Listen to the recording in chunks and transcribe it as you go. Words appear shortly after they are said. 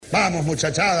Vamos,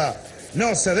 muchachada,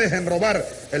 no se dejen robar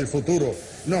el futuro.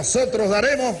 Nosotros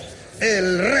daremos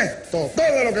el resto,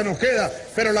 todo lo que nos queda,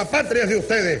 pero la patria es de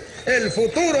ustedes, el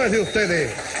futuro es de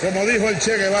ustedes, como dijo el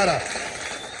Che Guevara.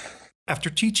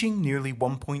 After teaching nearly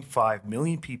 1.5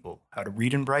 million people how to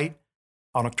read and write,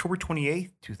 on October 28,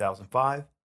 2005,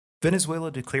 Venezuela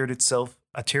declared itself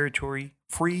a territory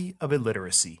free of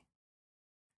illiteracy.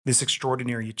 This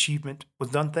extraordinary achievement was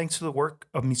done thanks to the work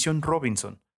of Mission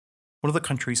Robinson, one of the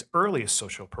country's earliest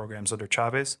social programs under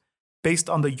Chavez, based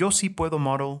on the Yo Si Puedo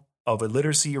model of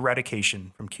illiteracy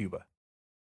eradication from Cuba.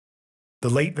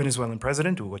 The late Venezuelan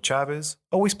president, Hugo Chavez,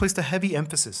 always placed a heavy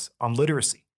emphasis on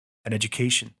literacy and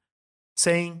education,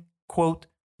 saying, quote,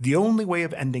 "The only way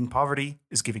of ending poverty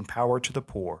is giving power to the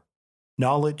poor.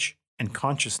 Knowledge and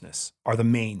consciousness are the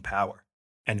main power,"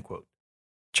 end quote.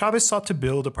 Chavez sought to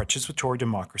build a participatory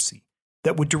democracy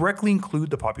that would directly include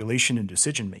the population in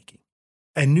decision-making,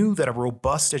 and knew that a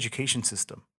robust education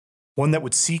system, one that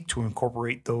would seek to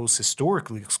incorporate those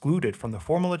historically excluded from the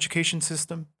formal education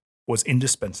system, was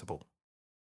indispensable.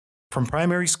 From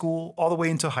primary school all the way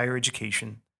into higher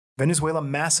education, Venezuela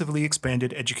massively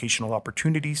expanded educational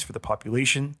opportunities for the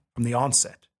population from the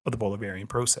onset of the Bolivarian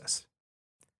process.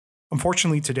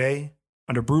 Unfortunately today,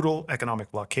 under brutal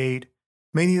economic blockade,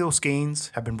 many of those gains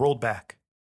have been rolled back.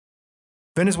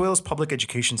 Venezuela's public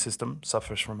education system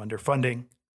suffers from underfunding,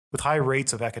 with high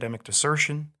rates of academic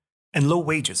desertion and low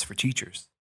wages for teachers.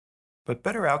 But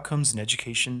better outcomes in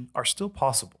education are still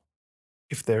possible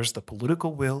if there's the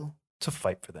political will to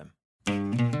fight for them.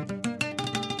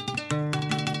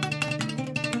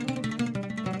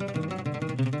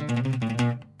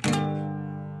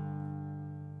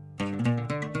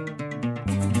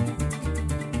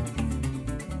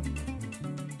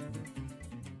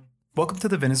 Welcome to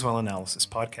the Venezuela Analysis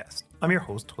Podcast. I'm your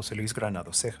host, José Luis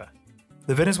Granado Ceja.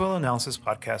 The Venezuela Analysis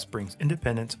Podcast brings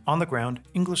independent, on-the-ground,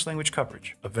 English-language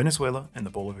coverage of Venezuela and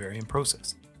the Bolivarian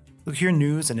process. You'll hear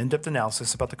news and in-depth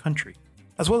analysis about the country,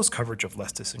 as well as coverage of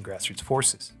leftist and grassroots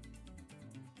forces.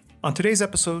 On today's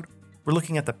episode, we're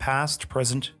looking at the past,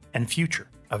 present, and future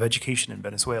of education in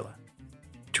Venezuela.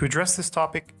 To address this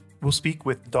topic, we'll speak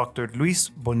with Dr. Luis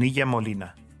Bonilla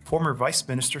Molina, former Vice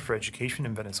Minister for Education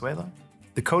in Venezuela,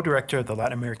 the co-director of the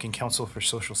Latin American Council for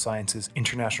Social Sciences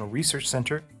International Research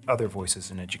Center, Other Voices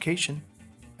in Education,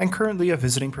 and currently a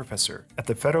visiting professor at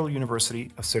the Federal University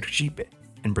of Sergipe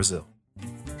in Brazil.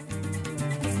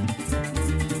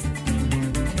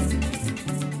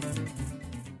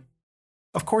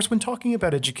 Of course, when talking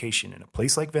about education in a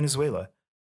place like Venezuela,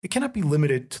 it cannot be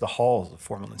limited to the halls of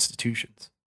formal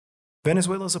institutions.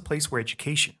 Venezuela is a place where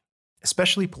education,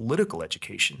 especially political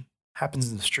education,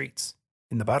 happens in the streets,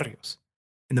 in the barrios,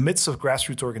 in the midst of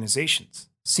grassroots organizations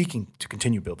seeking to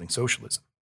continue building socialism.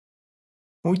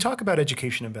 When we talk about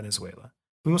education in Venezuela,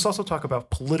 we must also talk about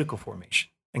political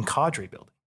formation and cadre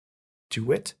building. To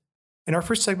wit, in our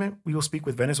first segment, we will speak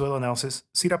with Venezuela Analysis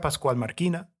Cira Pascual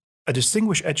Marquina, a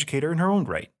distinguished educator in her own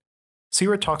right.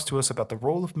 Cira talks to us about the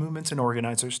role of movements and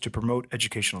organizers to promote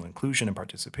educational inclusion and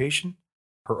participation,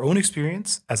 her own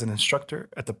experience as an instructor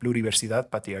at the Pluriversidad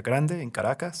Patria Grande in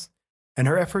Caracas, and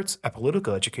her efforts at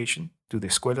political education through the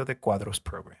Escuela de Cuadros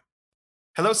program.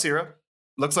 Hello, Cira.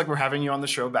 Looks like we're having you on the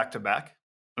show back to back.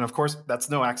 And of course, that's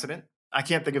no accident. I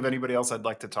can't think of anybody else I'd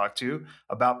like to talk to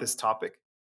about this topic.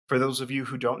 For those of you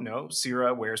who don't know,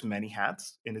 Cira wears many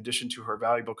hats. In addition to her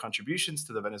valuable contributions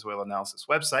to the Venezuela Analysis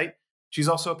website, she's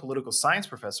also a political science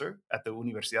professor at the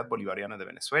Universidad Bolivariana de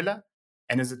Venezuela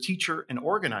and is a teacher and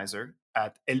organizer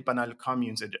at El Panal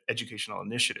Commune's educational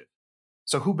initiative.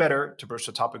 So who better to broach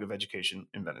the topic of education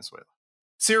in Venezuela?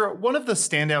 Cira, one of the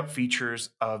standout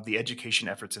features of the education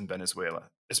efforts in Venezuela,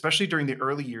 especially during the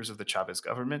early years of the Chavez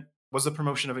government, was the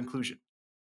promotion of inclusion.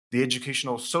 The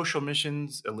educational social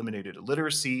missions eliminated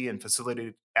illiteracy and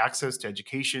facilitated access to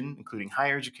education, including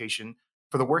higher education,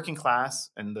 for the working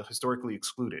class and the historically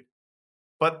excluded.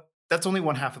 But that's only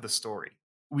one half of the story.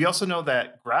 We also know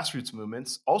that grassroots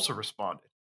movements also responded,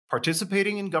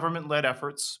 participating in government-led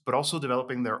efforts, but also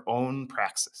developing their own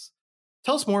praxis.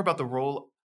 Tell us more about the role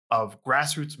of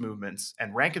grassroots movements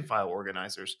and rank-and-file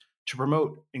organizers to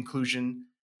promote inclusion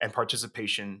and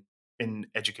participation in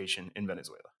education in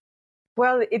Venezuela.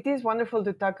 Well, it is wonderful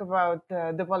to talk about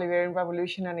the Bolivarian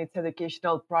Revolution and its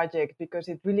educational project because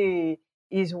it really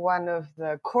is one of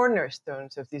the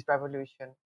cornerstones of this revolution.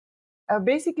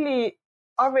 Basically,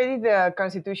 already the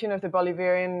constitution of the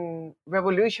Bolivarian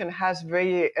Revolution has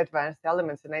very advanced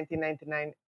elements. The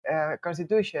 1999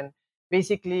 constitution,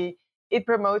 basically, it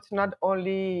promotes not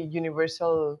only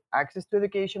universal access to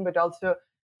education, but also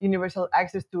universal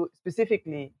access to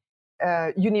specifically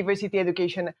university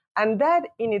education. And that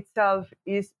in itself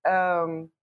is a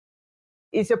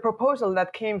proposal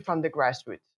that came from the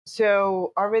grassroots.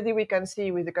 So already we can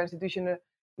see with the Constitution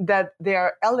that there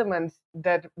are elements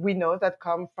that we know that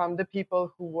come from the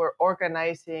people who were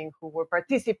organizing, who were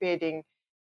participating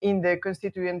in the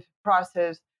constituent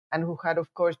process, and who had,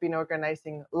 of course, been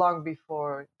organizing long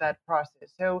before that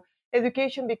process. So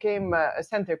education became a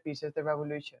centerpiece of the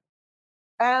revolution.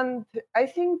 And I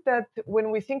think that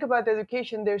when we think about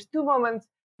education, there's two moments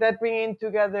that bring in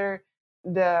together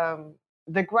the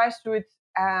grassroots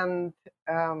and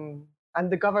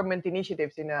the government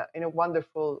initiatives in a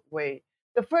wonderful way.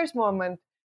 The first moment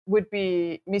would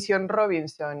be Mission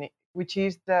Robinson, which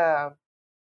is the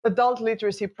adult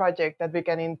literacy project that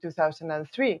began in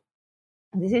 2003.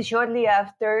 This is shortly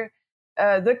after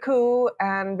the coup,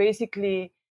 and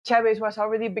basically Chavez was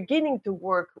already beginning to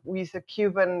work with the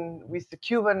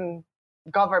Cuban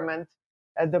government.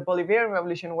 The Bolivarian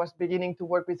Revolution was beginning to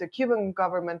work with the Cuban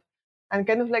government, and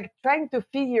kind of like trying to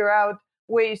figure out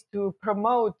ways to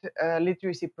promote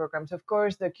literacy programs. Of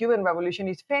course, the Cuban Revolution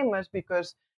is famous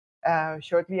because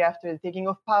shortly after the taking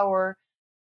of power,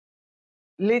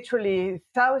 literally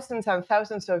thousands and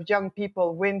thousands of young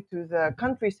people went to the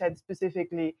countryside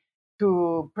specifically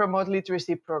to promote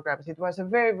literacy programs. It was a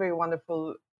very, very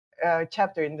wonderful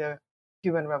chapter in the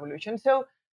Cuban Revolution. So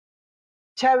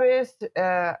Chavez,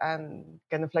 and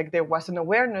kind of like there was an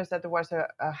awareness that there was a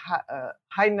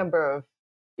high number of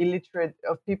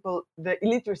people, the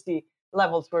illiteracy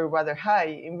levels were rather high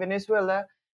in Venezuela.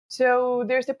 So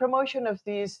there's the promotion of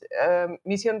this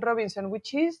Mission Robinson,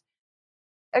 which is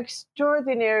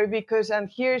extraordinary because, and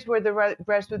here's where the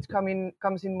grassroots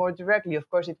comes in more directly. Of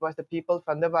course, it was the people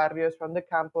from the barrios, from the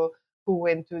campo, who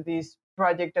went to this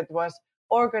project that was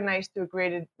organized to a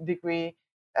great degree,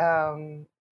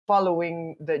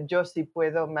 following the Yo Si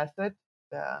Puedo method,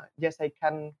 the Yes I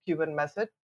Can Cuban method.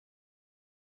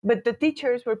 But the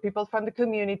teachers were people from the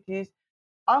communities.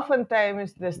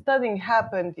 Oftentimes, the studying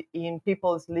happened in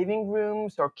people's living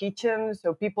rooms or kitchens.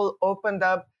 So people opened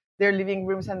up their living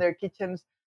rooms and their kitchens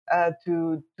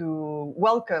to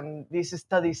welcome these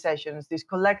study sessions, these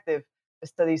collective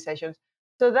study sessions.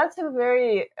 So that's a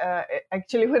very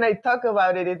actually, when I talk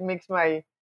about it,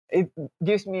 it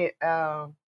gives me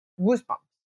goosebumps.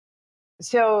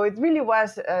 So it really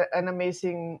was an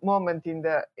amazing moment in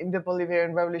the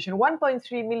Bolivarian Revolution.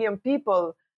 1.3 million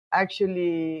people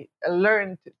actually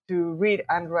learned to read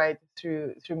and write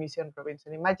through Mission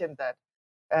Robinson. Imagine that.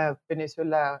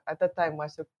 Venezuela at that time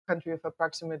was a country of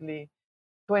approximately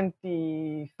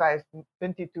 22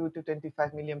 to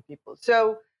 25 million people.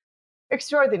 So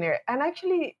extraordinary. And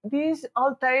actually, this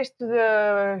all ties to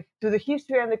the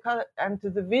history and to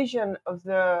the vision of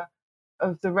the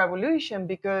revolution,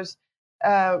 because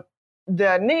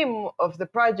the name of the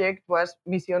project was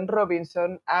Mission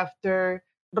Robinson, after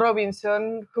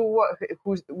Robinson,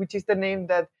 which is the name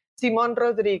that Simon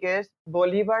Rodriguez,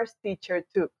 Bolivar's teacher,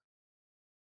 took.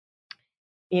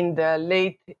 In the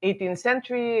late 18th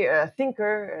century, a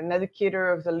thinker, an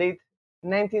educator of the late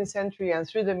 19th century and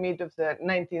through the mid of the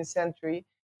 19th century,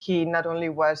 he not only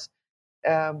was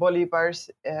Bolivar's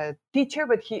teacher,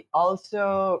 but he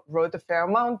also wrote a fair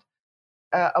amount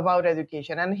about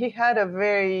education. And he had a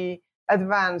very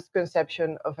advanced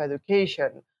conception of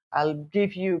education. I'll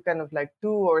give you kind of like 2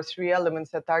 or 3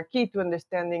 elements that are key to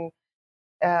understanding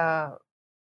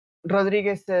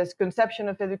Rodriguez's conception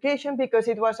of education, because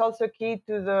it was also key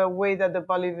to the way that the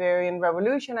Bolivarian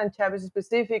Revolution and Chavez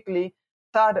specifically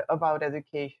thought about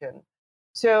education.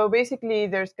 So basically,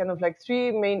 there's kind of like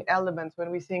 3 main elements when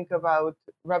we think about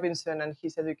Robinson and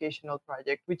his educational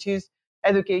project, which is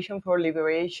education for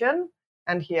liberation.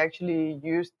 And he actually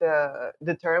used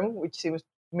the term, which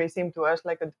may seem to us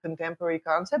like a contemporary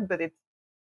concept, but it's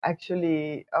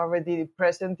actually already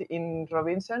present in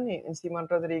Robinson, in Simon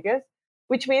Rodriguez,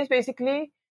 which means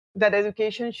basically that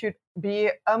education should be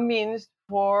a means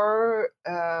for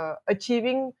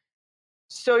achieving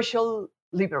social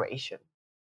liberation,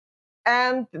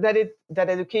 and that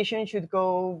education should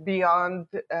go beyond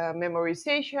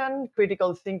memorization.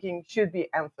 Critical thinking should be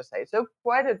emphasized. So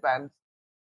quite advanced.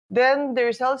 Then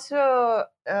there's also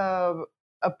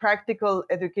a practical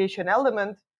education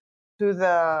element to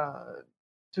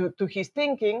his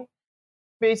thinking.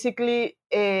 Basically,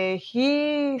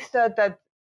 he thought that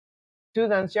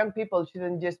students, young people,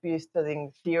 shouldn't just be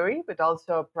studying theory, but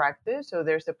also practice. So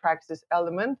there's a practice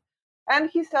element. And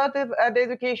he thought of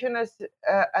education as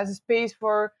a space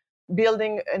for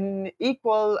building an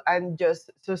equal and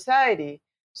just society.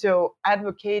 So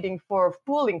advocating for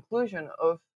full inclusion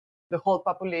of the whole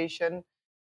population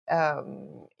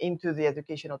into the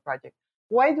educational project.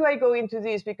 why do I go into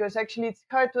this? Because actually it's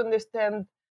hard to understand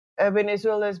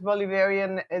Venezuela's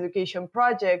Bolivarian education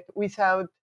project without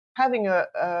having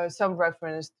some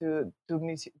reference to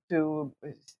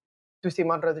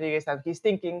Simon Rodriguez and his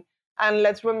thinking. And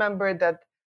let's remember that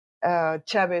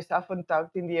Chavez often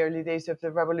talked in the early days of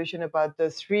the revolution about the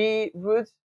three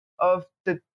roots of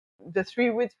the three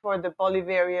roots for the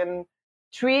Bolivarian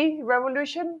tree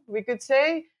revolution, we could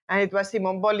say. And it was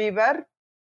Simon Bolivar,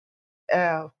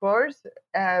 of course,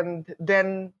 and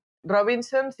then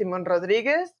Robinson, Simon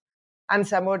Rodriguez, and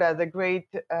Zamora, the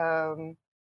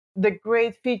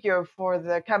great figure for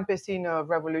the campesino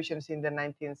revolutions in the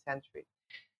 19th century.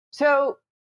 So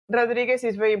Rodriguez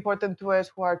is very important to us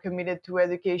who are committed to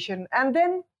education. And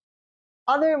then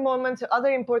other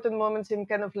important moments in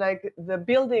kind of like the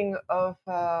building of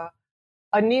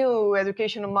a new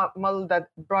educational model that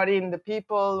brought in the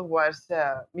people was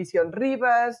Mission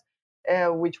Rivas,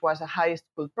 which was a high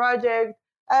school project,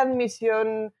 and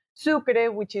Mission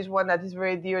Sucre, which is one that is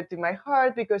very dear to my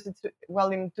heart because it's,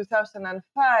 well, in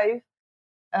 2005,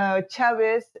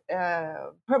 Chavez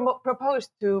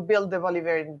proposed to build the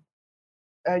Bolivarian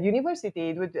university.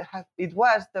 It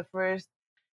was the first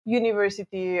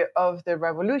university of the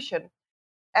revolution,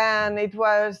 and it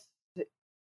was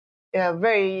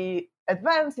very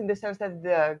advanced in the sense that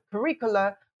the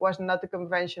curricula was not a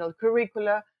conventional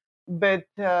curricula, but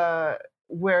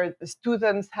where the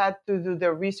students had to do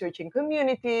their research in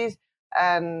communities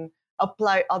and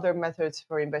apply other methods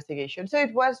for investigation. So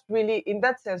it was really, in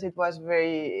that sense, it was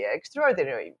very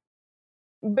extraordinary.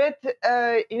 But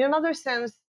in another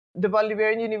sense, the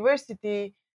Bolivarian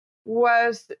University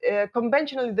was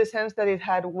conventional in the sense that it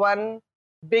had one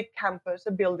big campus,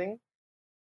 a building.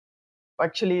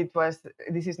 Actually,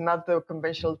 this is not the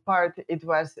conventional part. It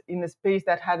was in a space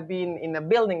that had been, in a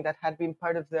building that had been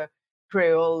part of the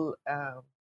Creole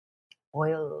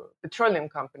petroleum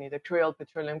company, the Creole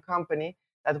Petroleum Company,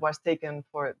 that was taken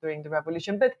during the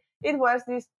revolution. But it was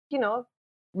this,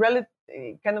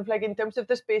 kind of like, in terms of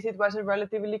the space, it was a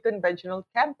relatively conventional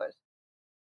campus.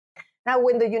 Now,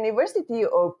 when the university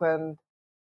opened,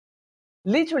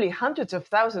 literally hundreds of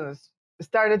thousands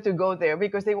started to go there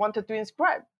because they wanted to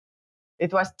inscribe.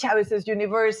 It was Chavez's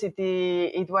university.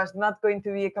 It was not going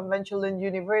to be a conventional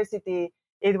university.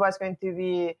 It was going to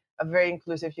be a very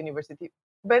inclusive university.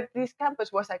 But this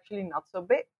campus was actually not so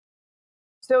big.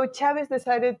 So Chavez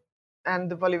decided, and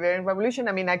the Bolivarian Revolution,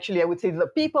 actually, I would say the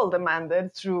people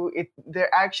demanded through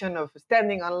their action of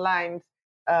standing on lines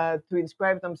to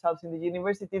inscribe themselves in the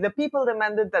university, the people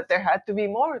demanded that there had to be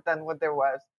more than what there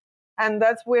was. And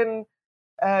that's when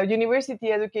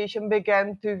university education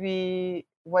began to be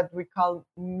what we call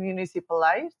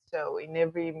municipalized. So in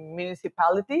every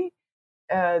municipality,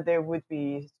 there would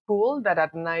be school that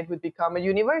at night would become a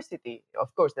university.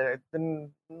 Of course, the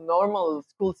normal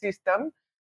school system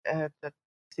that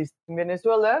exists in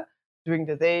Venezuela, during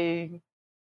the day,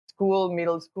 school,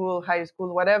 middle school, high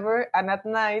school, whatever, and at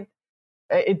night,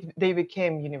 they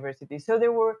became universities. So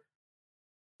there were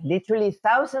literally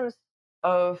thousands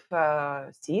of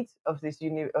seats of this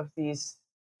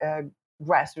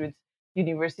grassroots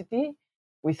university,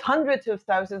 with hundreds of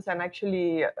thousands, and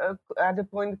actually at a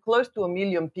point close to 1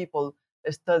 million people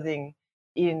studying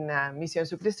in Mission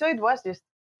Sucre. So it was just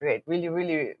great, really,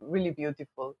 really, really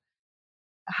beautiful.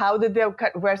 How did the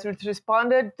grassroots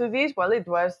responded to this? Well, it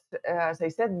was, as I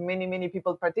said, many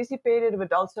people participated,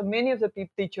 but also many of the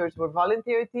teachers were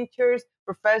volunteer teachers,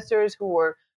 professors who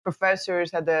were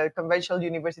professors at the conventional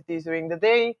universities during the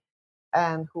day,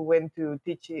 and who went to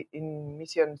teach in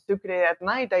Mission Sucre at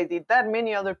night. I did that.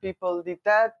 Many other people did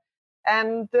that.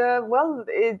 And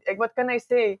what can I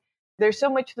say? There's so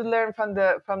much to learn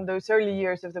from those early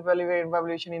years of the Bolivarian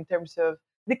Revolution in terms of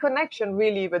the connection,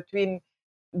 really, between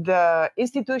the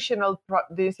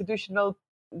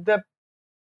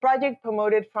project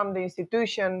promoted from the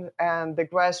institution and the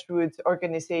grassroots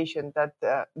organization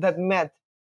that met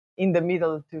in the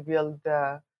middle to build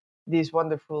this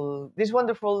wonderful,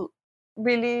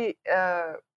 really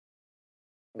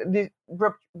this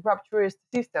rupturist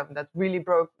system that really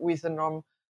broke with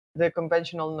the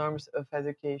conventional norms of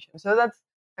education. So that's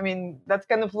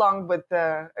kind of long, but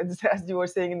as you were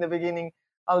saying in the beginning,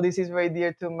 all this is very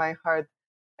dear to my heart.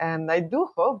 And I do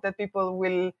hope that people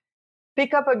will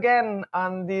pick up again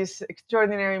on this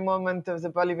extraordinary moment of the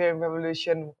Bolivarian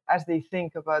Revolution as they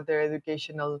think about their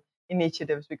educational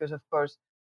initiatives, because, of course,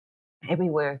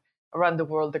 everywhere around the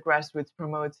world, the grassroots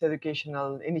promotes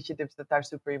educational initiatives that are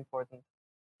super important.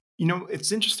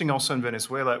 It's interesting also in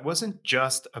Venezuela, it wasn't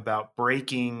just about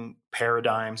breaking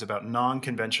paradigms, about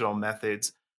non-conventional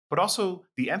methods, but also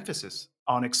the emphasis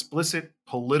on explicit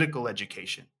political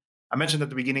education. I mentioned at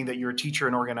the beginning that you're a teacher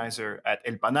and organizer at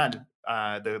El Panal,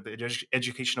 the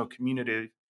educational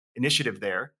community initiative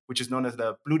there, which is known as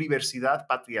the Pluriversidad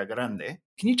Patria Grande.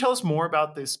 Can you tell us more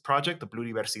about this project, the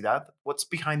Pluriversidad? What's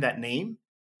behind that name?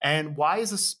 And why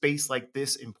is a space like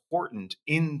this important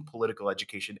in political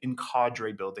education, in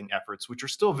cadre building efforts, which are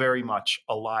still very much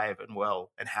alive and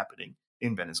well and happening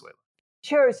in Venezuela?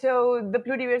 Sure. So the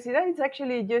Pluriversidad is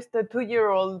actually just a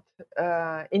 2-year-old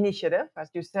initiative. As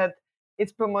you said,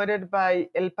 it's promoted by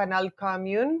El Panal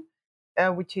Commune,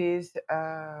 which is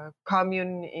a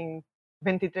commune in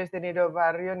 23 de Enero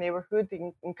Barrio neighborhood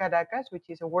in Caracas, which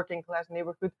is a working class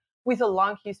neighborhood with a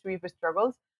long history of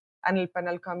struggles. And El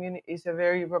Panal Commune is a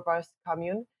very robust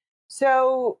commune.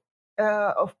 So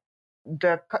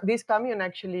this commune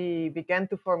actually began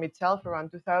to form itself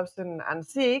around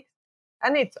 2006,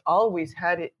 and it's always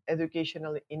had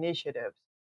educational initiatives.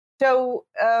 So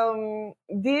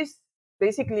this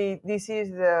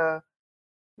is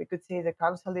we could say the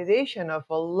consolidation of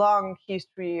a long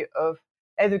history of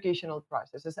educational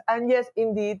processes. And yes,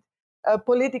 indeed,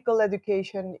 political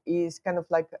education is kind of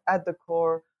like at the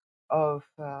core of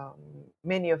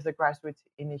many of the grassroots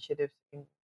initiatives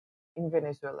in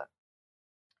Venezuela.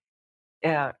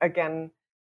 Again,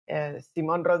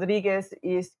 Simon Rodriguez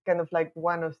is kind of like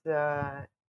one of the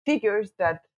figures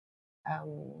that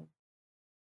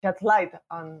shed light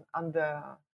on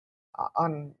the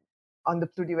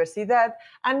pluriversidad.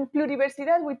 And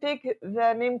pluriversidad, we take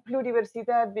the name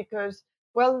pluriversidad because,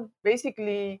 well,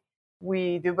 basically,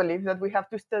 we do believe that we have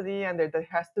to study and that there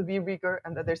has to be rigor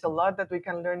and that there's a lot that we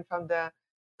can learn from the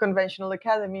conventional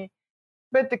academy.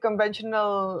 But the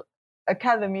conventional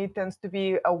academy tends to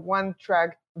be a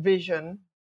one-track vision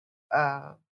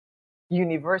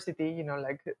university.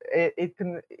 Like it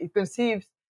conceives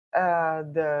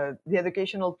the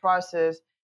educational process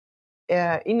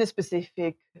in a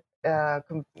specific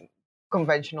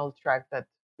conventional track that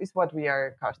is what we are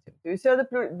accustomed to. So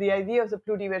the idea of the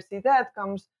pluriversidad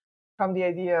comes from the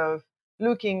idea of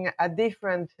looking at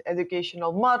different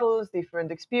educational models,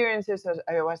 different experiences, as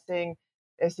I was saying,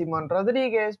 Simon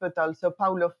Rodriguez, but also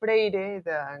Paulo Freire,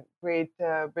 the great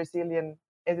Brazilian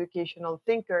educational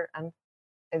thinker and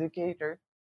educator,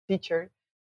 teacher.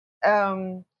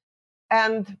 And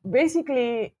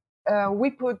basically, we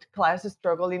put class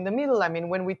struggle in the middle. I mean,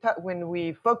 when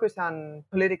we focus on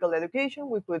political education,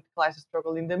 we put class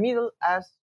struggle in the middle, as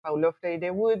Paulo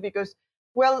Freire would, because,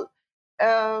 well,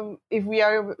 if we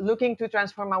are looking to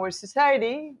transform our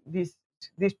society,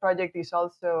 this project is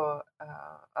also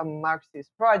a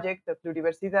Marxist project, the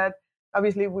Pluriversidad.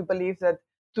 Obviously, we believe that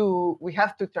we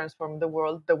have to transform the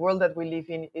world. The world that we live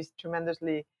in is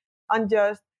tremendously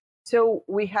unjust. So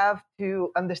we have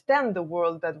to understand the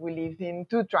world that we live in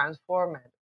to transform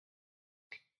it.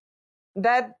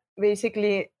 That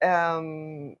basically,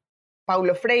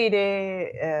 Paulo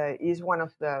Freire is one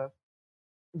of the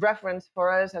reference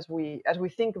for us as we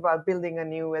think about building a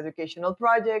new educational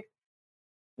project.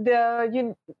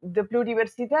 The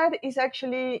Pluriversidad is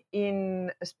actually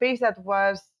in a space that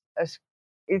was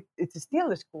it's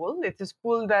still a school. It's a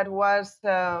school that was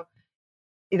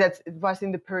it was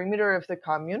in the perimeter of the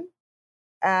commune,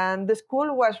 and the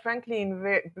school was frankly in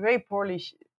very poorly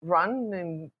run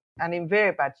and in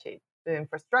very bad shape. The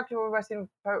infrastructure was in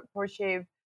poor shape.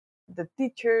 The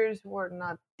teachers were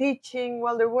not teaching.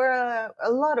 Well, there were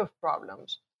a lot of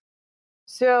problems.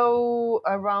 So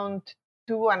around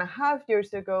 2.5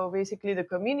 years ago, basically the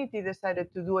community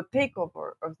decided to do a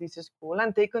takeover of this school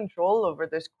and take control over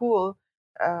the school.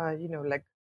 Like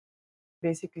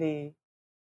basically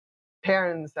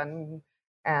parents and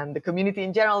the community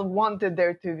in general wanted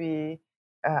there to be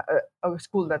a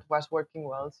school that was working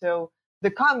well. So the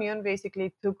commune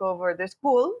basically took over the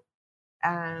school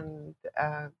and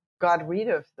got rid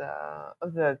of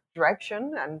the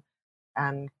direction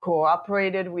and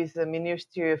cooperated with the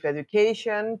Ministry of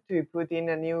Education to put in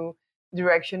a new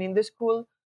direction in the school.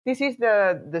 This is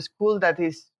the school that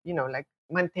is, like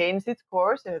maintains its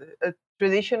course, a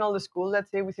traditional school, let's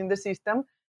say, within the system,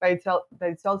 but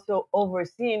it's also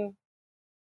overseen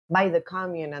by the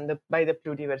commune and by the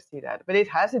Pluriversidad. But it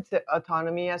has its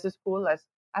autonomy as a school, as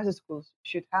a school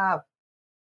should have.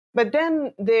 But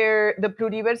then the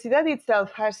Pluriversidad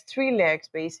itself has three legs,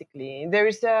 basically. There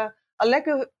is a leg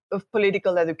of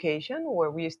political education, where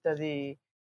we study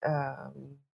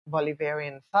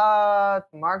Bolivarian thought,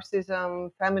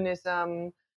 Marxism,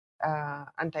 feminism,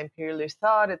 anti-imperialist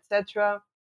thought, etc.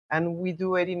 And we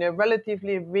do it in a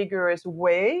relatively rigorous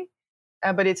way,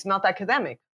 but it's not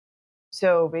academic.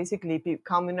 So basically,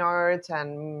 communards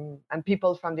and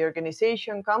people from the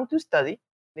organization come to study.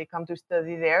 They come to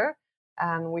study there,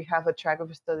 and we have a track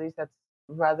of studies that's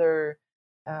rather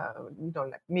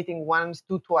like meeting once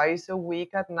to twice a week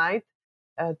at night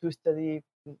to study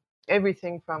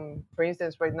everything from, for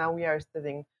instance, right now we are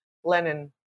studying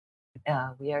Lenin.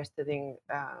 We are studying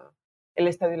El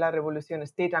Estado y la Revolución,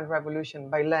 State and Revolution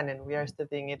by Lenin. We are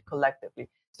studying it collectively.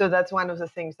 So that's one of the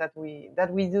things that we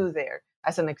do there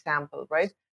as an example,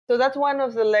 right? So that's one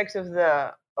of the legs of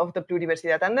the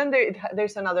pluriversidad. And then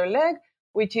there's another leg,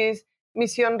 which is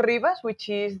Misión Rivas, which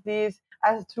is this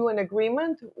through an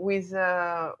agreement with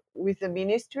the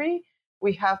ministry.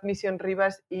 We have Misión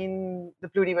Rivas in the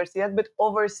pluriversidad, but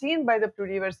overseen by the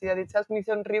pluriversidad itself.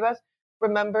 Misión Rivas,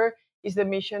 remember, is the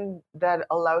mission that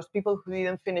allows people who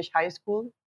didn't finish high school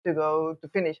to go to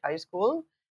finish high school.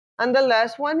 And the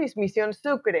last one is Misión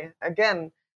Sucre,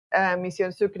 again,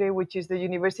 Misión Sucre, which is the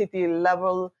university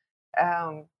level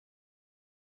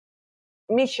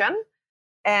mission.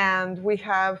 And we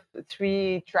have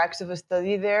 3 tracks of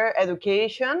study there: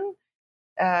 education,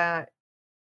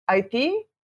 IT,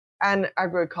 and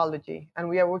agroecology. And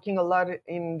we are working a lot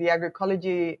in the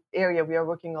agroecology area. We are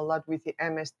working a lot with the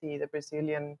MST, the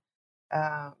Brazilian,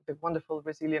 the wonderful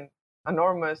Brazilian,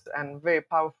 enormous and very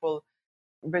powerful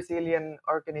Brazilian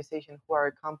organization who are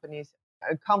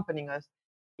accompanying us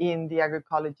in the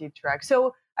agroecology track.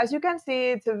 So as you can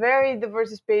see, it's a very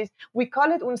diverse space. We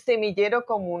call it un semillero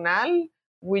comunal,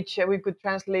 which we could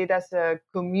translate as a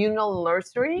communal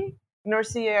nursery.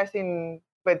 Nursery as in,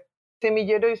 but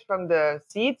semillero is from the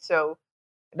seed, so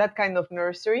that kind of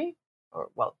nursery, or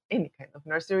well, any kind of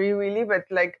nursery really, but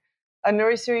like a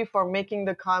nursery for making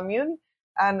the commune.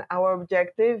 And our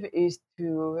objective is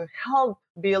to help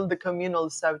build the communal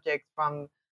subject from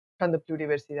the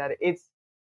pluriversidad. It's,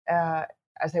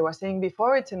 as I was saying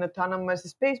before, it's an autonomous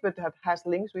space, but that has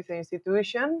links with the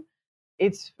institution.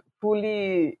 It's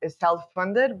fully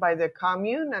self-funded by the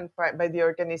commune and by the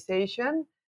organization.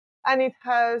 And it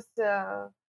has, we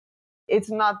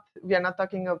are not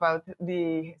talking about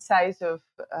the size of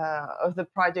the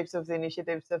projects of the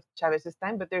initiatives of Chavez's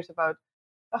time, but there's about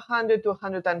 100 to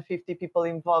 150 people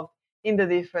involved in the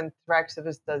different tracks of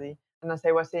the study. And as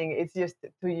I was saying, it's just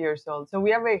 2 years old. So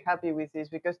we are very happy with this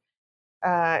because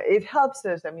it helps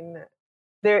us. I mean,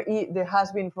 there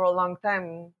has been for a long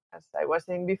time, as I was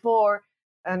saying before,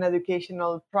 an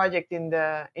educational project in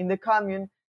the commune,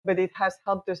 but it has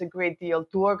helped us a great deal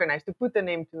to organize, to put a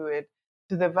name to it,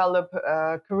 to develop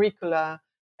curricula,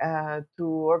 to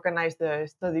organize the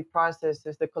study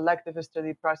processes, the collective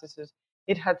study processes.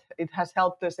 It has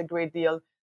helped us a great deal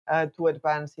to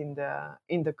advance in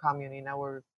the commune, in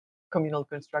our communal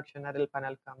construction at El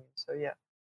Panal commune. So yeah.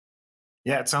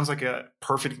 Yeah, it sounds like a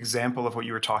perfect example of what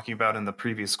you were talking about in the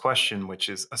previous question, which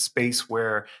is a space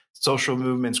where social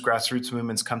movements, grassroots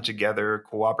movements come together,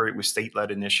 cooperate with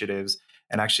state-led initiatives,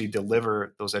 and actually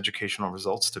deliver those educational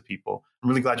results to people. I'm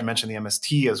really glad you mentioned the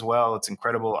MST as well. It's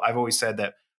incredible. I've always said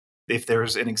that if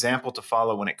there's an example to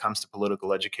follow when it comes to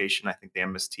political education, I think the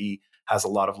MST has a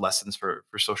lot of lessons for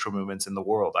social movements in the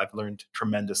world. I've learned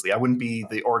tremendously. I wouldn't be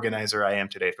the organizer I am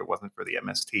today if it wasn't for the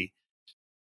MST.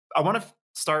 I want to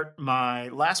start my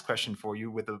last question for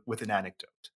you with an anecdote.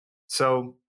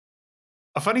 So,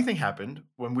 a funny thing happened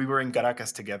when we were in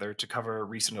Caracas together to cover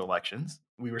recent elections.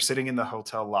 We were sitting in the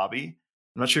hotel lobby.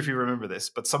 I'm not sure if you remember this,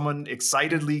 but someone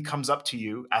excitedly comes up to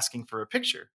you asking for a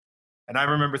picture. And I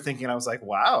remember thinking, I was like,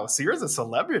 wow, Sierra's a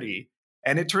celebrity.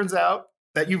 And it turns out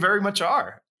that you very much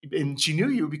are. And she knew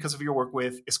you because of your work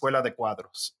with Escuela de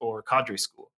Cuadros, or Cadre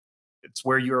School. It's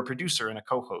where you're a producer and a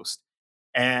co-host.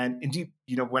 And indeed,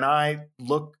 when I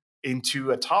look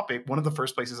into a topic, one of the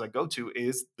first places I go to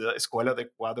is the Escuela de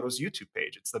Cuadros YouTube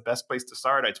page. It's the best place to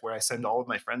start. It's where I send all of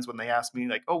my friends when they ask me,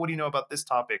 like, oh, what do you know about this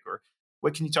topic? Or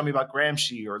what can you tell me about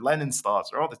Gramsci or Lenin's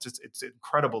thoughts? Or all this. It's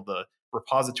incredible, the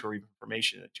repository of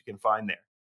information that you can find there.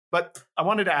 But I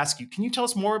wanted to ask you, can you tell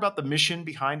us more about the mission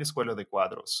behind Escuela de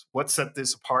Cuadros? What set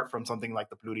this apart from something like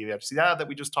the Pluriversidad that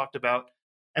we just talked about?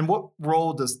 And what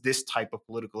role does this type of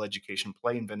political education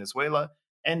play in Venezuela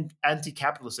and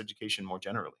anti-capitalist education more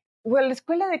generally? Well,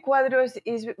 Escuela de Cuadros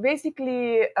is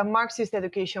basically a Marxist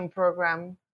education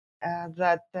program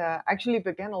that actually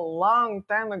began a long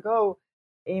time ago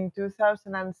in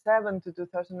 2007 to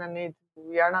 2008.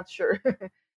 We are not sure,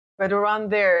 but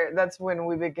around there, that's when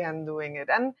we began doing it.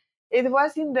 And it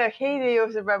was in the heyday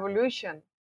of the revolution.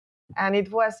 And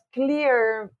it was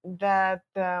clear that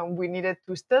we needed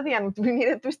to study, and we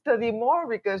needed to study more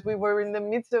because we were in the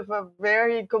midst of a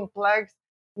very complex,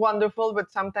 wonderful,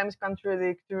 but sometimes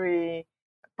contradictory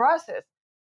process.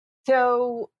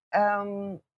 So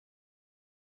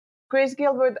Chris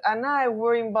Gilbert and I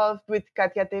were involved with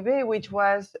Katia TV, which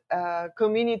was a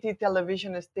community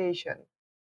television station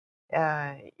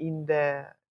in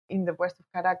in the west of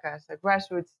Caracas, a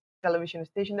grassroots television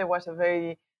station. There was a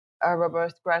very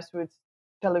robust grassroots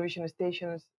television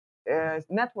stations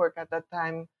network at that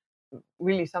time,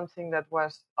 really something that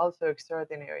was also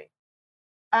extraordinary.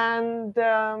 And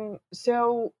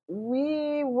so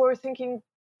we were thinking,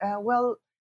 well,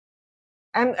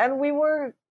 and we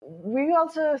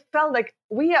also felt like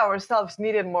we ourselves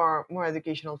needed more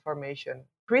educational formation.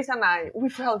 Chris and I, we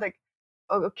felt like,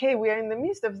 okay, we are in the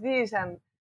midst of this,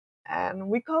 and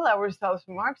we call ourselves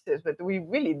Marxists, but we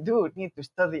really do need to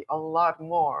study a lot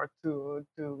more to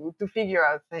figure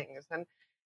out things.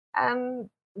 And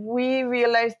we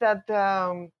realized that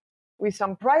with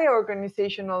some prior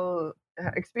organizational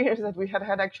experience that we had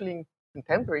actually in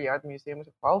contemporary art museums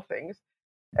of all things,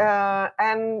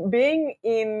 and being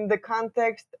in the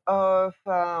context of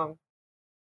a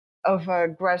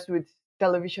grassroots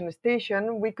television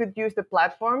station, we could use the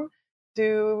platform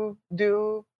to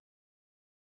do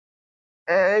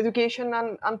education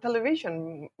on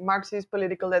television, Marxist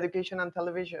political education on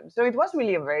television. So it was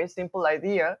really a very simple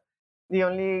idea. The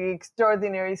only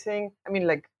extraordinary thing, I mean,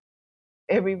 like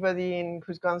everybody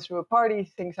who's gone through a party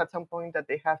thinks at some point that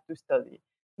they have to study.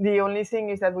 The only thing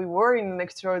is that we were in an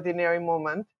extraordinary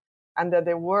moment and that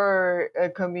there were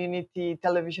community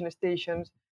television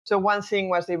stations. So one thing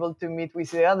was able to meet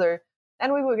with the other.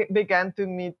 And we began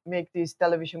to make this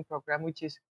television program, which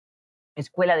is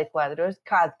Escuela de Cuadros,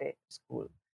 Cadre School.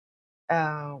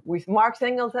 With Marx,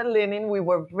 Engels, and Lenin, we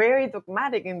were very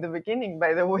dogmatic in the beginning,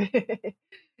 by the way.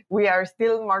 We are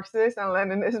still Marxists and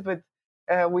Leninists, but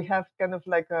we have kind of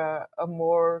like a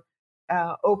more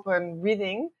open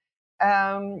reading.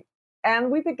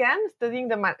 And we began studying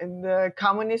the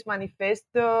Communist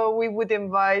Manifesto. We would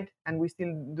invite, and we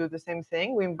still do the same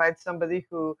thing, we invite somebody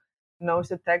who knows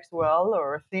the text well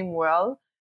or a theme well,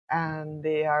 and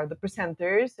they are the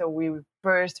presenters. So we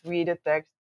first read a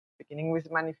text, beginning with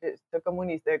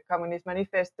the Communist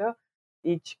Manifesto.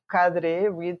 Each cadre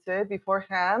reads it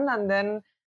beforehand, and then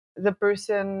the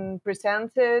person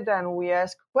presents it, and we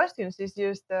ask questions. It's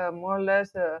just more or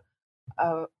less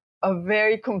a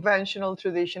very conventional,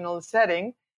 traditional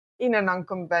setting in an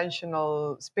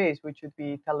unconventional space, which would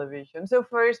be television. So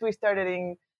first we started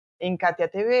in Katia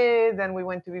TV, then we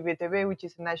went to Vive TV, which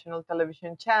is a national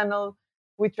television channel.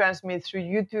 We transmit through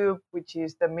YouTube, which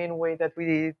is the main way that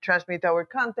we transmit our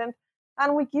content.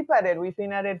 And we keep at it. We've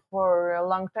been at it for a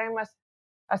long time,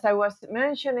 as I was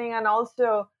mentioning. And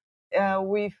also,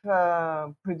 we've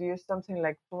produced something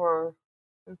like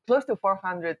close to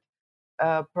 400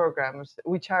 programs,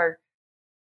 which are,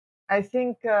 I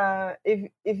think,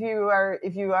 if you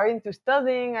are into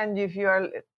studying and if you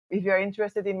are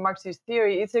interested in Marxist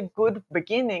theory, it's a good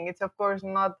beginning. It's of course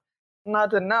not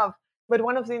enough. But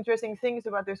one of the interesting things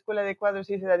about the Escuela de Cuadros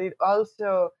is that it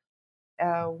also,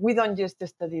 we don't just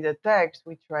study the text,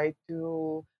 we try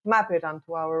to map it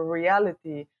onto our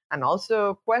reality and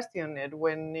also question it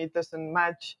when it doesn't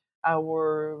match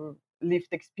our lived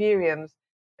experience.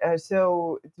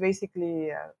 So it's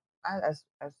basically, as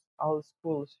all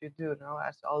schools should do,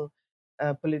 as all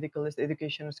political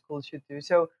education schools should do.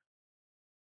 So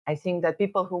I think that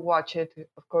people who watch it,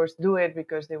 of course, do it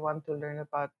because they want to learn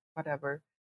about whatever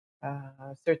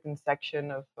certain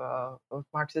section of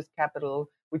Marxist Capital,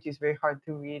 which is very hard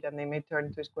to read, and they may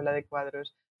turn to Escuela de Cuadros.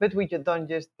 But we don't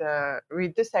just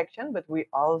read the section, but we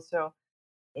also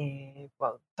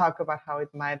talk about how it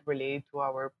might relate to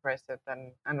our present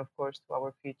and of course to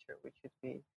our future, which should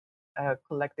be a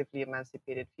collectively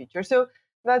emancipated future. So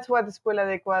that's what Escuela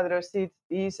de Cuadros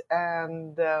is,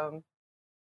 and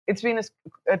it's been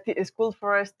a school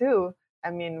for us too. I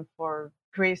mean, for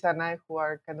Chris and I, who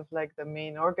are kind of like the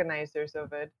main organizers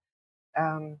of it.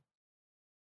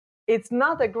 It's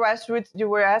not a grassroots, you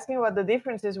were asking about the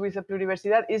differences with the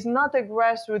Pluriversidad, it's not a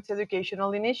grassroots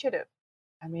educational initiative.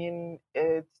 I mean,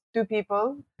 it's two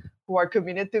people who are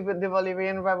committed to the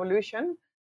Bolivarian Revolution,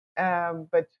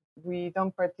 but we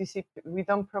don't participate, we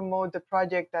don't promote the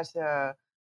project as a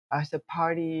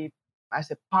party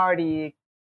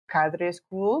cadre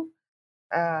school.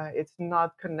 It's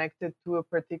not connected to a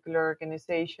particular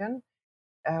organization.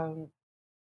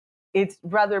 It's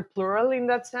rather plural in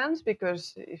that sense,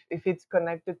 because if it's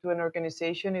connected to an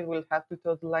organization, it will have to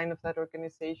toe the line of that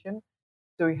organization.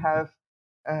 So we have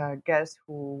guests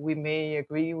who we may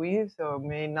agree with or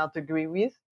may not agree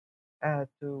with,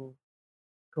 who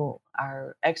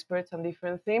are experts on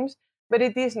different themes. But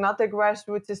it is not a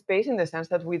grassroots space in the sense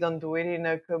that we don't do it in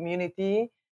a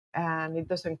community, and it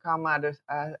doesn't come out of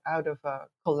a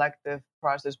collective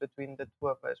process between the two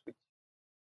of us, which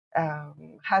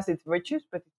has its virtues,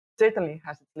 but it certainly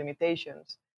has its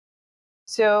limitations.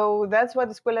 So that's what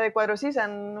Escuela de Cuadros is.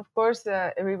 And of course,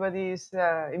 everybody is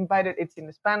invited. It's in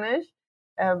Spanish,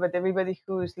 but everybody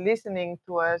who's listening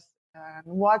to us and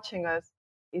watching us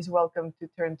is welcome to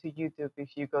turn to YouTube.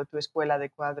 If you go to Escuela de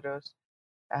Cuadros,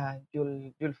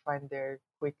 you'll find there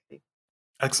quickly.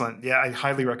 Excellent. Yeah, I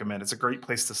highly recommend. It's a great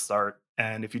place to start.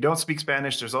 And if you don't speak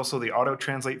Spanish, there's also the auto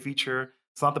translate feature.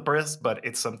 It's not the best, but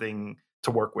it's something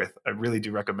to work with. I really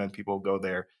do recommend people go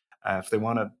there. If they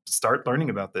want to start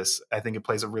learning about this, I think it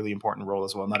plays a really important role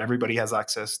as well. Not everybody has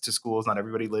access to schools. Not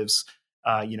everybody lives,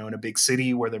 in a big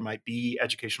city where there might be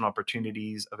educational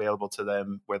opportunities available to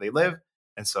them where they live.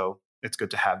 And so it's good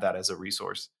to have that as a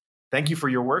resource. Thank you for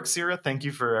your work, Sira. Thank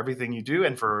you for everything you do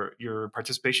and for your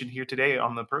participation here today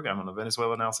on the program, on the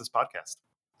Venezuela Analysis Podcast.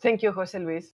 Thank you, José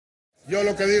Luis. Yo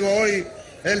lo que digo hoy,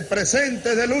 el presente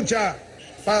es de lucha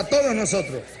para todos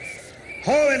nosotros.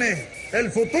 Jóvenes, el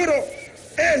futuro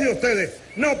es de ustedes.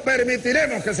 No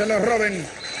permitiremos que se los roben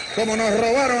como nos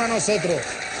robaron a nosotros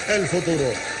el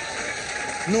futuro,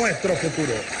 nuestro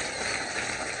futuro.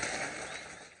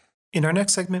 In our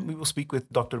next segment, we will speak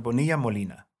with Dr. Bonilla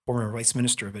Molina, former Vice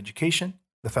Minister of Education,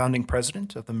 the founding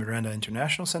president of the Miranda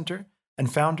International Center,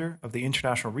 and founder of the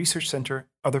International Research Center,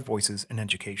 Other Voices in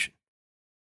Education.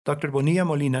 Dr. Bonilla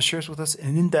Molina shares with us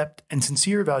an in-depth and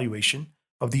sincere evaluation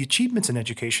of the achievements in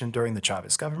education during the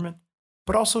Chavez government,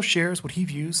 but also shares what he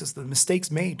views as the mistakes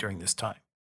made during this time.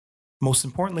 Most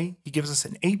importantly, he gives us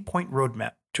an 8-point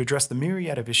roadmap to address the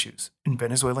myriad of issues in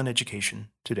Venezuelan education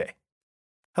today.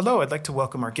 Hello, I'd like to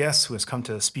welcome our guest who has come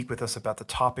to speak with us about the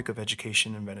topic of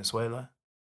education in Venezuela.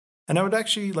 And I would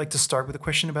actually like to start with a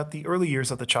question about the early years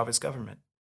of the Chavez government.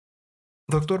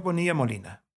 Dr. Bonilla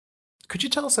Molina, could you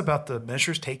tell us about the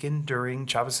measures taken during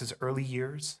Chavez's early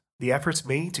years, the efforts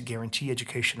made to guarantee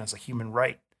education as a human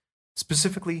right?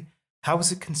 Specifically, how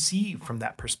was it conceived from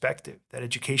that perspective, that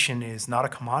education is not a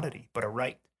commodity, but a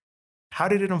right? How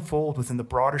did it unfold within the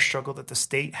broader struggle that the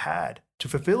state had to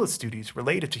fulfill its duties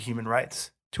related to human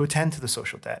rights, to attend to the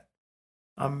social debt?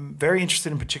 I'm very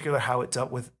interested in particular how it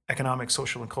dealt with economic,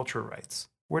 social, and cultural rights.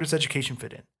 Where does education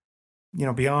fit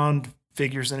in? Beyond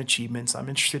figures and achievements, I'm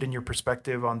interested in your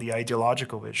perspective on the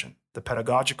ideological vision, the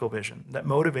pedagogical vision that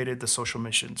motivated the social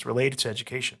missions related to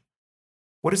education.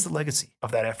 What is the legacy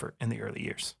of that effort in the early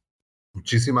years?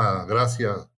 Muchísimas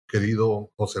gracias,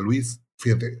 querido José Luis.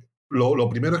 Fíjate, lo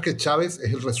primero es que Chávez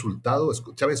es el resultado,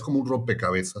 Chávez es como un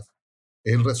rompecabezas.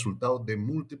 Es el resultado de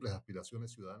múltiples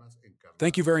aspiraciones ciudadanas encarnadas.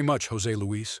 Thank you very much, Jose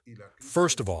Luis.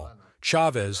 First of all,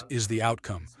 Chavez is the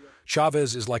outcome.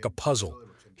 Chavez is like a puzzle.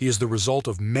 He is the result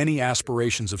of many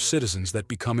aspirations of citizens that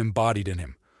become embodied in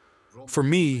him. For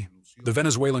me, the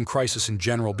Venezuelan crisis in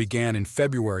general began in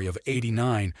February of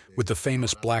 '89 with the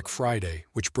famous Black Friday,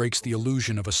 which breaks the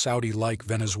illusion of a Saudi-like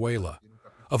Venezuela,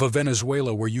 of a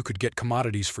Venezuela where you could get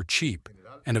commodities for cheap,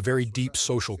 and a very deep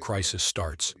social crisis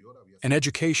starts. And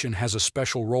education has a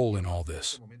special role in all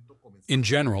this. In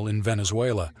general, in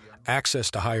Venezuela, access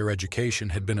to higher education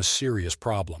had been a serious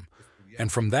problem.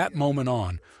 And from that moment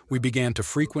on, we began to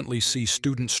frequently see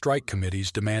student strike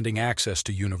committees demanding access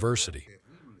to university.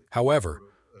 However,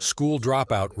 school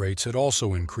dropout rates had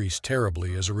also increased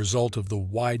terribly as a result of the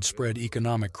widespread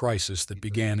economic crisis that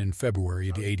began in February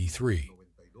of '83.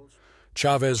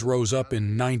 Chavez rose up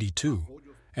in '92,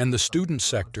 and the student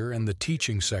sector and the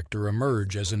teaching sector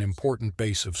emerge as an important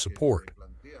base of support.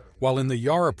 While in the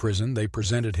Yara prison, they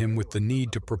presented him with the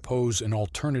need to propose an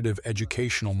alternative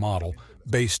educational model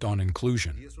based on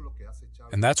inclusion.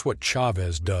 And that's what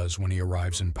Chavez does when he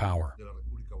arrives in power.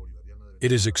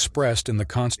 It is expressed in the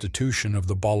Constitution of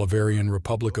the Bolivarian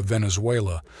Republic of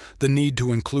Venezuela, the need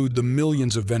to include the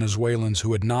millions of Venezuelans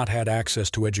who had not had access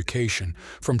to education,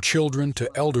 from children to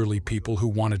elderly people who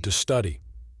wanted to study.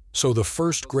 So the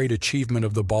first great achievement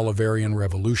of the Bolivarian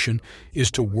Revolution is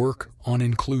to work on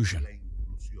inclusion.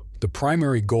 The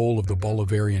primary goal of the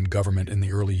Bolivarian government in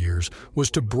the early years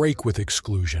was to break with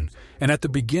exclusion, and at the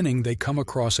beginning they come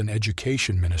across an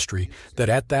education ministry that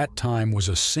at that time was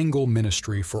a single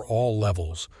ministry for all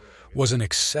levels, was an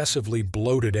excessively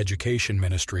bloated education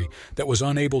ministry that was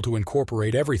unable to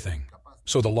incorporate everything.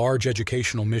 So the large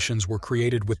educational missions were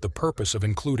created with the purpose of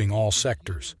including all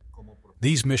sectors.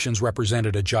 These missions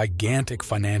represented a gigantic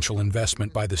financial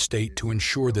investment by the state to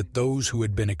ensure that those who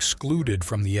had been excluded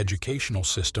from the educational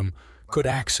system could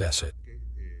access it.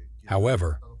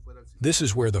 However, this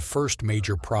is where the first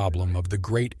major problem of the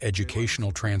great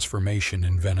educational transformation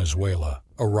in Venezuela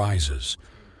arises.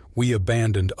 We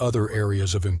abandoned other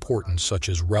areas of importance such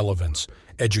as relevance,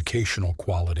 educational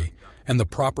quality, and the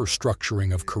proper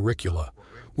structuring of curricula,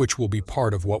 which will be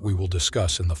part of what we will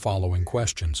discuss in the following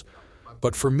questions.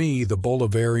 But for me, the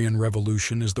Bolivarian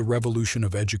Revolution is the revolution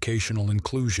of educational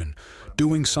inclusion,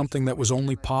 doing something that was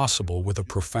only possible with a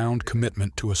profound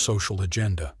commitment to a social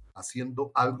agenda.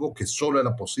 Haciendo algo que solo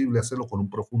era posible hacerlo con un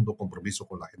profundo compromiso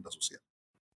con la agenda social.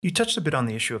 You touched a bit on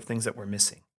the issue of things that were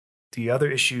missing, the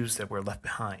other issues that were left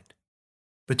behind.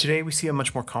 But today we see a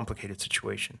much more complicated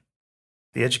situation.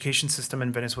 The education system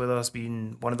in Venezuela has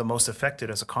been one of the most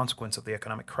affected as a consequence of the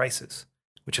economic crisis,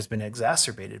 which has been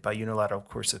exacerbated by unilateral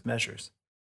coercive measures.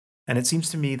 And it seems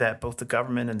to me that both the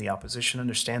government and the opposition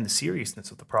understand the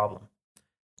seriousness of the problem.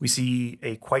 We see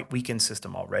a quite weakened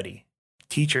system already.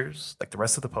 Teachers, like the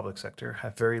rest of the public sector,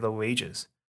 have very low wages.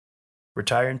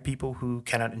 Retired people who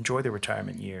cannot enjoy their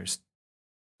retirement years.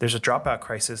 There's a dropout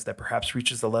crisis that perhaps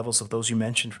reaches the levels of those you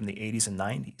mentioned from the 80s and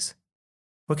 90s.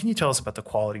 What can you tell us about the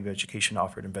quality of education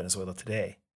offered in Venezuela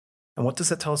today? And what does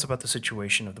that tell us about the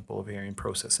situation of the Bolivarian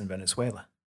process in Venezuela?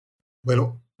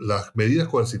 Bueno, las medidas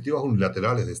coercitivas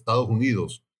unilaterales de Estados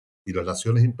Unidos y las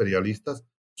naciones imperialistas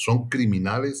son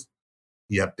criminales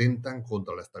y atentan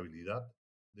contra la estabilidad.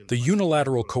 The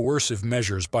unilateral coercive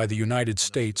measures by the United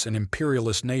States and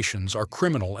imperialist nations are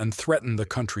criminal and threaten the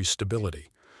country's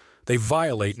stability. They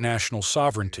violate national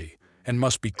sovereignty and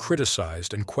must be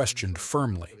criticized and questioned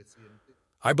firmly.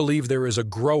 I believe there is a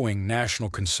growing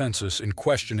national consensus in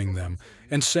questioning them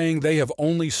and saying they have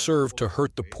only served to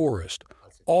hurt the poorest,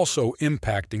 also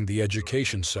impacting the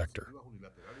education sector.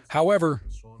 However,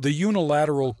 the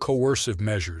unilateral coercive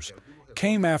measures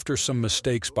came after some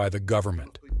mistakes by the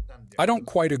government. I don't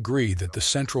quite agree that the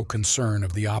central concern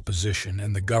of the opposition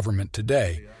and the government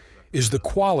today is the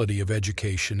quality of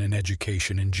education and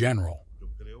education in general.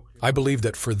 I believe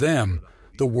that for them,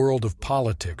 the world of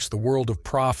politics, the world of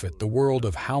profit, the world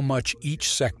of how much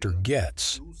each sector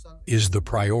gets is the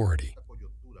priority.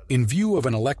 In view of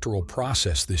an electoral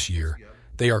process this year,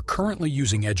 they are currently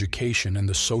using education and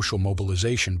the social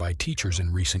mobilization by teachers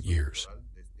in recent years.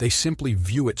 They simply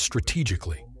view it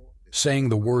strategically, saying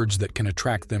the words that can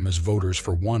attract them as voters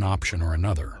for one option or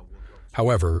another.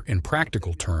 However, in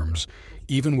practical terms,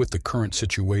 even with the current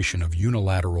situation of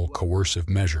unilateral coercive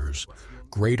measures,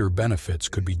 greater benefits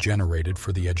could be generated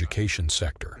for the education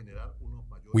sector.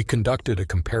 We conducted a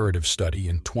comparative study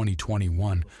in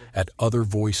 2021 at Other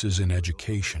Voices in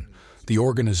Education, the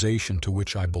organization to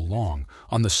which I belong,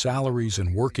 on the salaries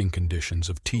and working conditions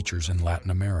of teachers in Latin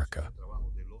America.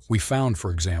 We found,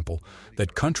 for example,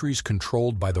 that countries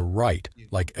controlled by the right,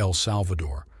 like El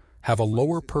Salvador, have a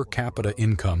lower per capita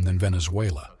income than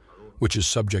Venezuela, which is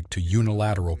subject to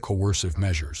unilateral coercive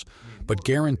measures, but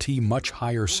guarantee much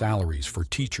higher salaries for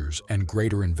teachers and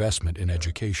greater investment in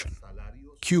education.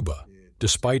 Cuba,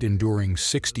 despite enduring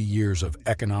 60 years of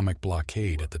economic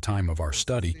blockade at the time of our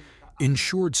study,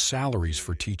 ensured salaries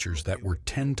for teachers that were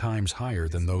 10 times higher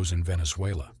than those in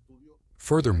Venezuela.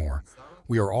 Furthermore,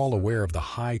 we are all aware of the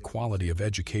high quality of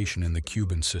education in the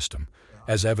Cuban system,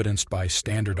 as evidenced by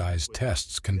standardized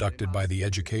tests conducted by the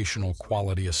Educational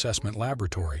Quality Assessment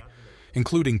Laboratory,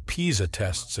 including PISA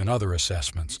tests and other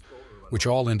assessments, which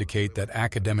all indicate that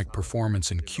academic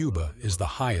performance in Cuba is the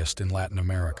highest in Latin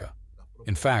America.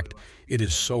 In fact, it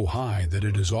is so high that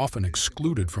it is often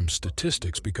excluded from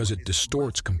statistics because it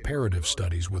distorts comparative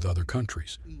studies with other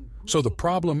countries. So the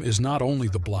problem is not only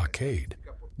the blockade.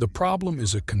 The problem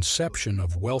is a conception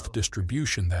of wealth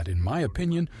distribution that, in my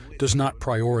opinion, does not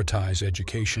prioritize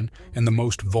education and the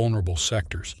most vulnerable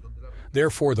sectors.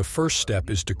 Therefore, the first step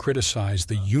is to criticize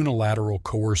the unilateral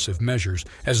coercive measures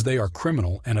as they are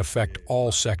criminal and affect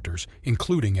all sectors,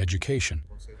 including education.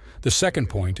 The second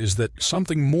point is that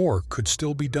something more could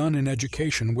still be done in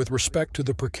education with respect to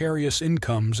the precarious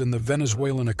incomes in the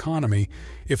Venezuelan economy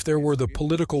if there were the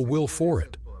political will for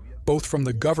it, both from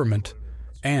the government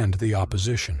and the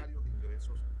opposition.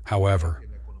 However,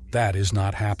 that is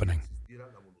not happening.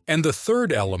 And the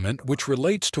third element, which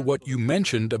relates to what you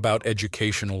mentioned about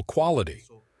educational quality.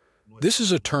 This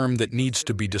is a term that needs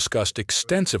to be discussed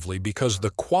extensively because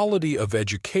the quality of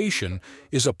education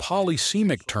is a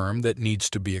polysemic term that needs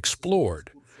to be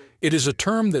explored. It is a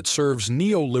term that serves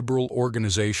neoliberal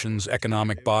organizations,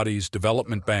 economic bodies,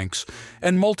 development banks,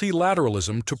 and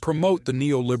multilateralism to promote the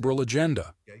neoliberal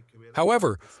agenda.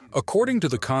 However, according to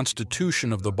the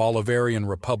Constitution of the Bolivarian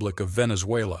Republic of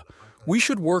Venezuela, we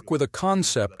should work with a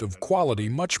concept of quality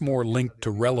much more linked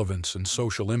to relevance and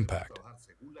social impact.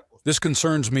 This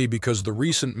concerns me because the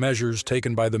recent measures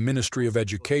taken by the Ministry of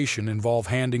Education involve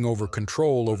handing over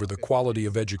control over the quality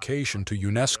of education to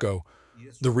UNESCO,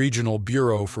 the Regional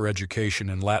Bureau for Education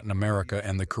in Latin America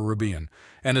and the Caribbean,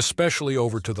 and especially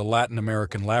over to the Latin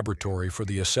American Laboratory for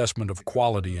the Assessment of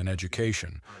Quality in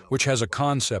Education, which has a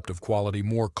concept of quality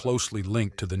more closely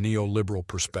linked to the neoliberal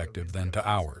perspective than to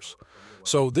ours.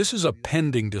 So this is a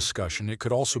pending discussion. It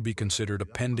could also be considered a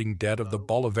pending debt of the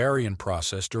Bolivarian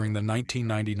process during the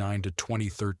 1999 to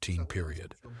 2013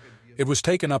 period. It was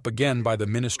taken up again by the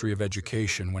Ministry of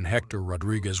Education when Hector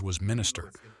Rodriguez was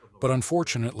minister, but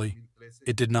unfortunately,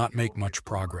 it did not make much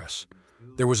progress.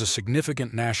 There was a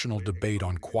significant national debate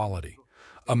on quality,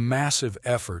 a massive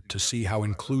effort to see how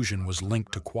inclusion was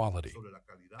linked to quality.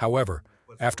 However,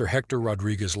 after Hector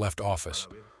Rodriguez left office,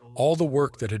 all the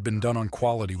work that had been done on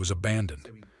quality was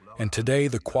abandoned, and today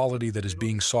the quality that is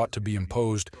being sought to be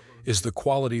imposed is the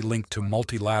quality linked to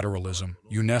multilateralism,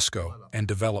 UNESCO, and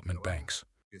development banks.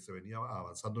 Que se venía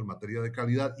avanzando en materia de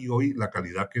calidad y hoy la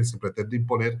calidad que se pretende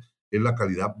imponer es la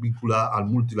calidad vinculada al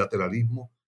multilateralismo,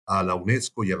 a la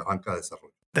UNESCO y a la banca de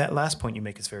desarrollo. That last point you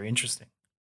make is very interesting.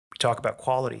 We talk about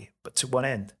quality, but to what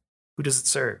end? Who does it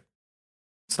serve?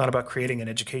 It's not about creating an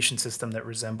education system that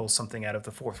resembles something out of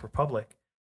the Fourth Republic,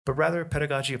 but rather a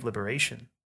pedagogy of liberation,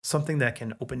 something that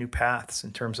can open new paths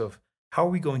in terms of how are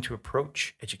we going to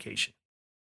approach education.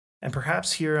 And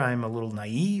perhaps here I'm a little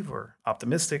naive or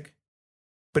optimistic,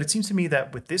 but it seems to me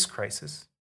that with this crisis,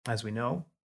 as we know,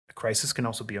 a crisis can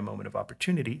also be a moment of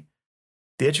opportunity.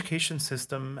 The education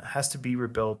system has to be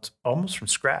rebuilt almost from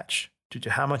scratch due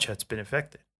to how much has been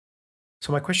affected.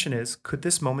 So my question is, could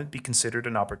this moment be considered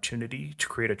an opportunity to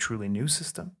create a truly new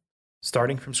system?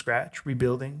 Starting from scratch,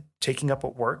 rebuilding, taking up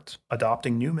what worked,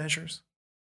 adopting new measures?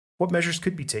 What measures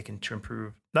could be taken to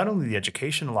improve not only the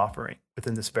educational offering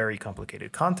within this very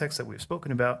complicated context that we've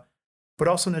spoken about, but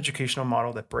also an educational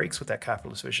model that breaks with that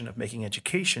capitalist vision of making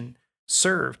education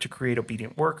serve to create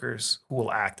obedient workers who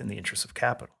will act in the interests of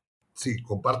capital? Sí,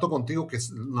 comparto contigo que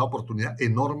es una oportunidad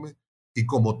enorme y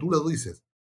como tú lo dices,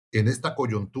 en esta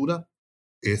coyuntura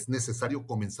es necesario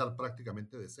comenzar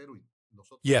prácticamente de cero.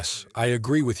 Yes, I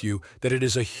agree with you that it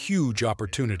is a huge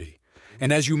opportunity.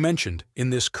 And as you mentioned, in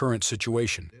this current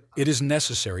situation, it is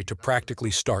necessary to practically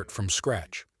start from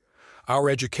scratch. Our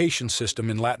education system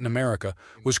in Latin America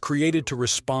was created to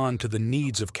respond to the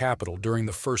needs of capital during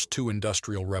the first two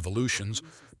industrial revolutions,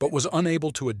 but was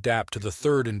unable to adapt to the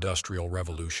third industrial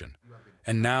revolution.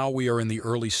 And now we are in the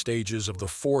early stages of the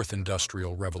fourth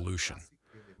industrial revolution.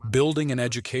 Building an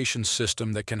education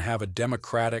system that can have a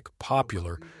democratic,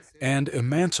 popular, and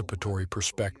emancipatory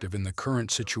perspective in the current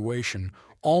situation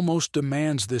almost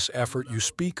demands this effort you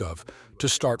speak of to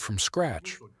start from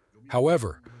scratch.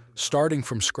 However, starting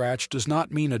from scratch does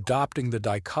not mean adopting the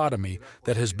dichotomy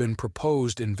that has been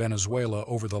proposed in Venezuela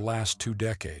over the last 2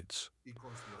 decades.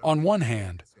 On one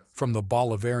hand, from the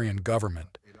Bolivarian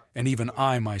government, and even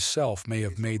I myself may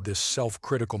have made this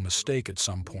self-critical mistake at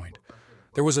some point,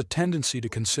 there was a tendency to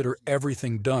consider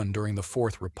everything done during the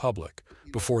Fourth Republic,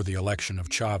 before the election of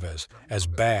Chavez, as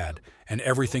bad, and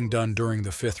everything done during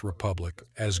the Fifth Republic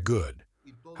as good.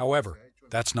 However,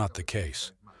 that's not the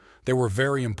case. There were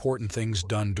very important things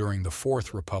done during the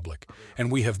Fourth Republic,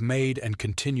 and we have made and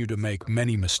continue to make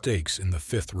many mistakes in the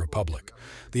Fifth Republic.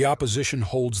 The opposition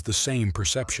holds the same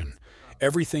perception.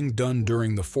 Everything done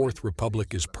during the Fourth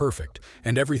Republic is perfect,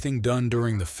 and everything done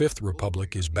during the Fifth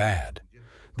Republic is bad.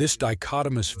 This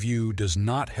dichotomous view does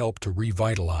not help to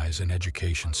revitalize an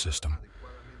education system.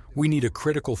 We need a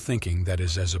critical thinking that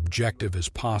is as objective as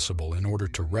possible in order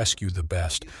to rescue the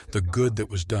best, the good that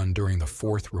was done during the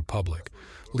Fourth Republic,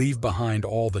 leave behind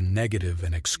all the negative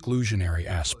and exclusionary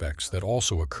aspects that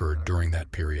also occurred during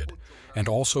that period, and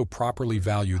also properly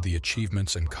value the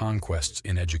achievements and conquests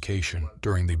in education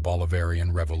during the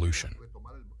Bolivarian Revolution.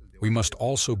 We must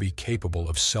also be capable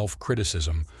of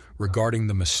self-criticism regarding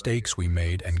the mistakes we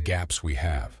made and gaps we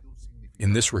have.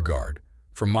 In this regard,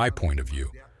 from my point of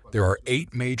view, there are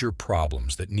 8 major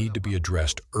problems that need to be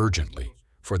addressed urgently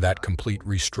for that complete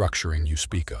restructuring you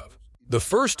speak of. The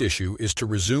first issue is to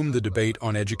resume the debate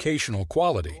on educational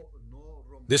quality.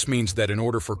 This means that in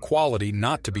order for quality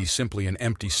not to be simply an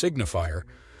empty signifier,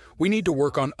 we need to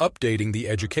work on updating the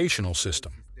educational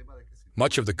system.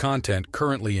 Much of the content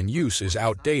currently in use is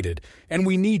outdated, and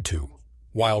we need to,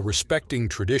 while respecting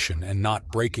tradition and not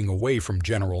breaking away from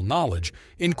general knowledge,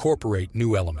 incorporate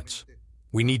new elements.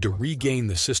 We need to regain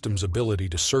the system's ability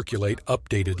to circulate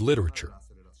updated literature.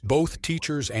 Both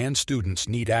teachers and students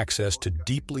need access to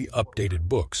deeply updated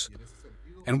books.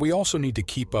 And we also need to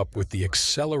keep up with the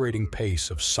accelerating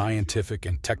pace of scientific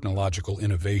and technological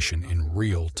innovation in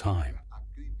real time.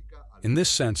 In this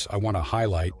sense, I want to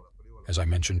highlight, as I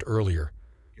mentioned earlier,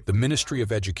 the Ministry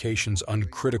of Education's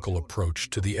uncritical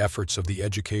approach to the efforts of the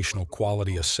Educational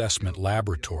Quality Assessment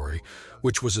Laboratory,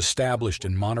 which was established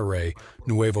in Monterrey,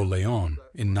 Nuevo León,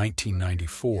 in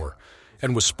 1994,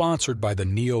 and was sponsored by the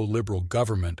neoliberal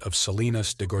government of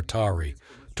Salinas de Gortari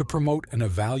to promote an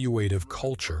evaluative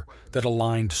culture that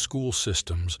aligned school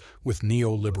systems with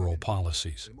neoliberal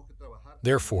policies.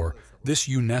 Therefore, this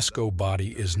UNESCO body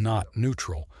is not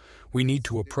neutral. We need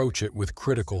to approach it with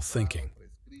critical thinking.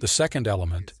 The second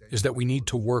element is that we need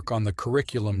to work on the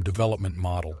curriculum development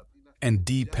model and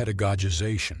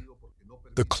depedagogization.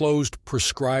 The closed,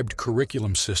 prescribed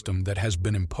curriculum system that has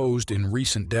been imposed in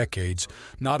recent decades,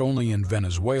 not only in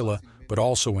Venezuela, but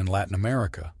also in Latin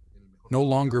America, no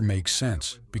longer makes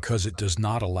sense because it does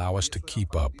not allow us to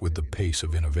keep up with the pace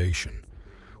of innovation.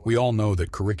 We all know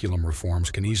that curriculum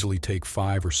reforms can easily take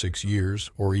 5 or 6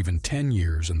 years, or even 10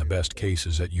 years in the best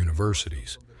cases at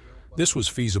universities. This was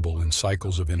feasible in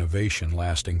cycles of innovation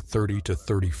lasting 30 to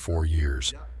 34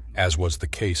 years, as was the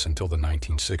case until the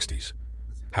 1960s.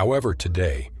 However,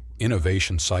 today,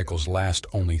 innovation cycles last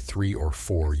only 3 or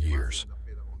 4 years.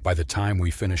 By the time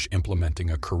we finish implementing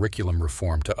a curriculum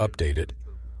reform to update it,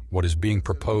 what is being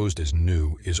proposed as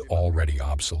new is already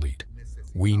obsolete.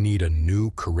 We need a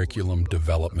new curriculum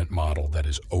development model that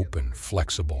is open,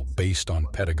 flexible, based on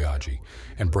pedagogy,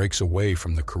 and breaks away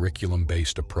from the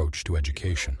curriculum-based approach to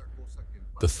education.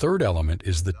 The third element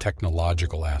is the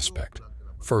technological aspect.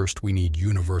 First, we need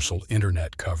universal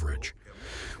internet coverage.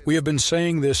 We have been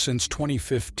saying this since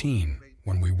 2015,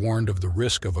 when we warned of the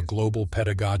risk of a global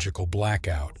pedagogical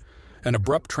blackout, an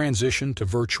abrupt transition to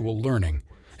virtual learning,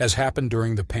 as happened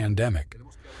during the pandemic.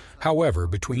 However,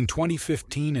 between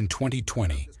 2015 and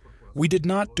 2020, we did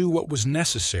not do what was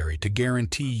necessary to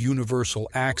guarantee universal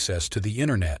access to the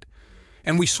internet,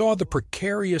 and we saw the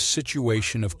precarious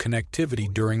situation of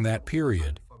connectivity during that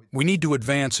period. We need to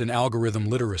advance in algorithm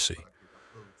literacy.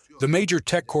 The major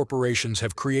tech corporations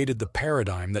have created the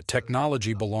paradigm that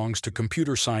technology belongs to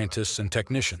computer scientists and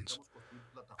technicians.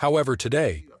 However,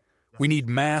 today, we need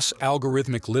mass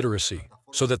algorithmic literacy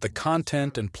so that the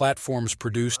content and platforms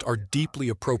produced are deeply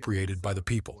appropriated by the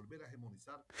people.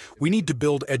 We need to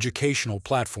build educational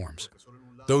platforms.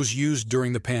 Those used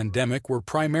during the pandemic were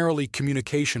primarily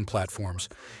communication platforms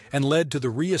and led to the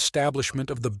re-establishment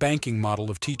of the banking model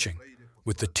of teaching,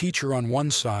 with the teacher on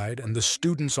one side and the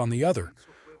students on the other,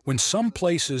 when some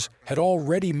places had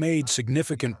already made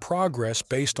significant progress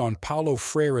based on Paulo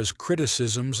Freire's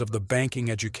criticisms of the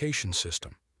banking education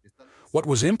system. What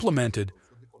was implemented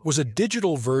was a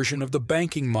digital version of the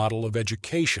banking model of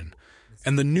education,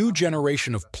 and the new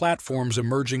generation of platforms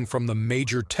emerging from the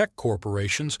major tech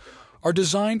corporations are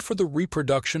designed for the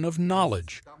reproduction of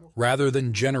knowledge rather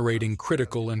than generating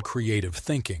critical and creative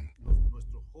thinking.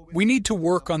 We need to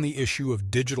work on the issue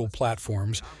of digital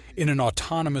platforms in an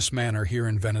autonomous manner here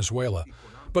in Venezuela,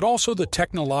 but also the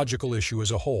technological issue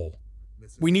as a whole.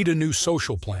 We need a new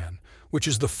social plan, which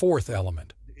is the fourth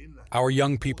element. Our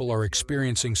young people are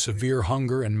experiencing severe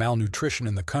hunger and malnutrition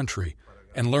in the country,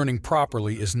 and learning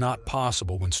properly is not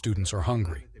possible when students are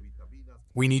hungry.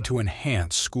 We need to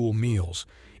enhance school meals,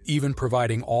 even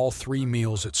providing all 3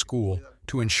 meals at school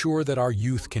to ensure that our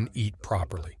youth can eat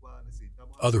properly.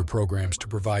 Other programs to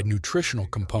provide nutritional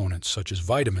components, such as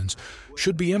vitamins,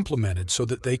 should be implemented so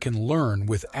that they can learn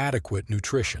with adequate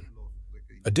nutrition.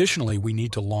 Additionally, we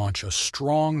need to launch a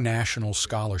strong national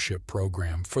scholarship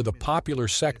program for the popular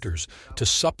sectors to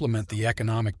supplement the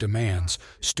economic demands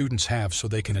students have so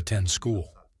they can attend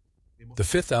school. The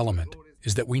fifth element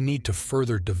is that we need to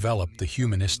further develop the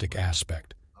humanistic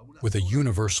aspect with a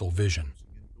universal vision.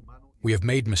 We have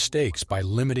made mistakes by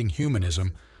limiting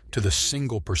humanism to the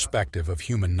single perspective of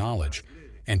human knowledge,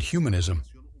 and humanism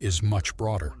is much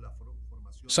broader.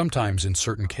 Sometimes, in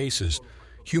certain cases,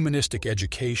 humanistic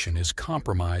education is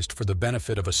compromised for the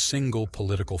benefit of a single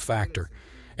political factor,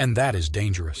 and that is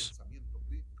dangerous.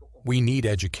 We need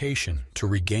education to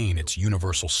regain its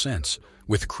universal sense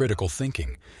with critical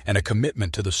thinking and a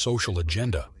commitment to the social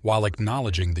agenda while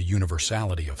acknowledging the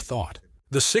universality of thought.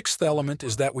 The sixth element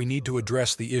is that we need to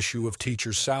address the issue of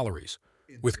teachers' salaries.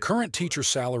 With current teacher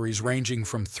salaries ranging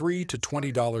from $3 to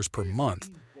 $20 per month,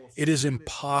 it is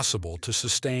impossible to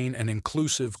sustain an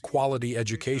inclusive, quality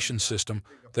education system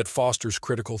that fosters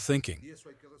critical thinking.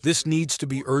 This needs to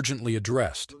be urgently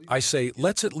addressed. I say,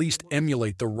 let's at least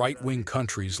emulate the right-wing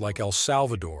countries like El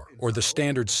Salvador or the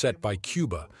standards set by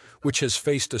Cuba, which has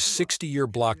faced a 60-year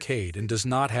blockade and does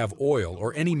not have oil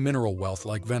or any mineral wealth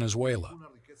like Venezuela.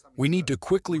 We need to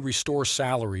quickly restore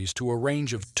salaries to a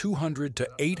range of $200 to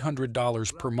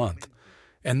 $800 per month,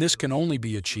 and this can only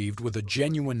be achieved with a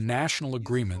genuine national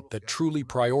agreement that truly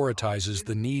prioritizes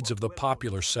the needs of the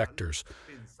popular sectors,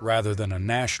 rather than a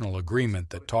national agreement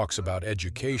that talks about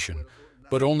education,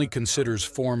 but only considers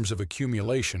forms of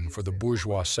accumulation for the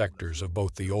bourgeois sectors of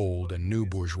both the old and new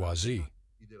bourgeoisie.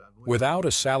 Without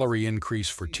a salary increase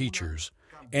for teachers,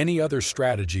 any other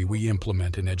strategy we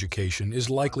implement in education is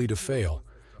likely to fail,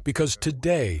 because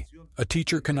today, a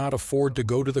teacher cannot afford to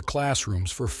go to the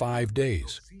classrooms for 5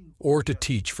 days, or to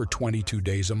teach for 22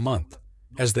 days a month,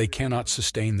 as they cannot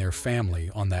sustain their family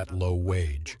on that low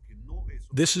wage.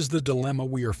 This is the dilemma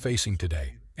we are facing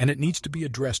today, and it needs to be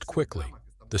addressed quickly.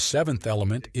 The seventh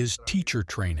element is teacher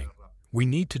training. We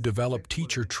need to develop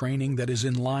teacher training that is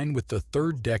in line with the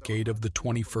third decade of the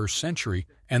 21st century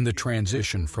and the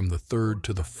transition from the third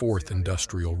to the fourth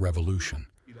industrial revolution.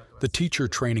 The teacher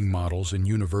training models in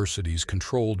universities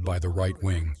controlled by the right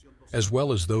wing, as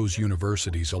well as those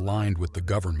universities aligned with the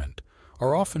government,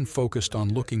 are often focused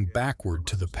on looking backward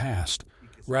to the past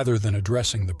rather than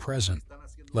addressing the present,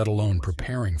 let alone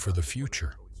preparing for the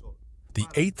future. The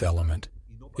eighth element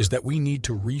is that we need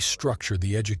to restructure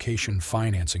the education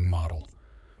financing model,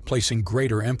 placing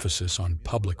greater emphasis on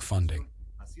public funding.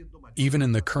 Even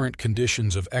in the current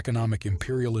conditions of economic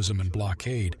imperialism and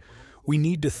blockade, we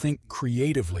need to think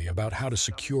creatively about how to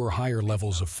secure higher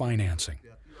levels of financing.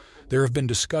 There have been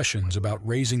discussions about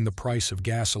raising the price of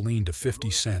gasoline to 50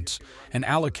 cents and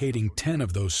allocating 10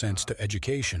 of those cents to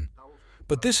education,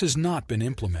 but this has not been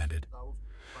implemented.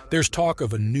 There's talk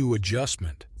of a new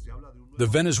adjustment. The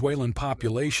Venezuelan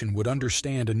population would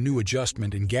understand a new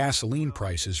adjustment in gasoline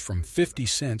prices from 50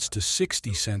 cents to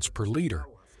 60 cents per liter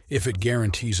if it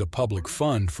guarantees a public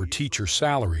fund for teacher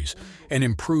salaries and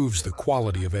improves the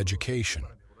quality of education.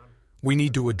 We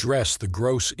need to address the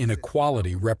gross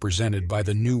inequality represented by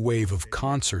the new wave of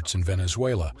concerts in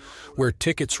Venezuela, where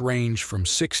tickets range from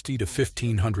 $60 to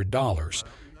 $1,500,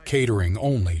 catering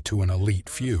only to an elite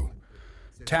few.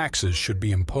 Taxes should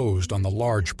be imposed on the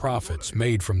large profits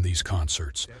made from these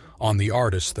concerts, on the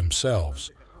artists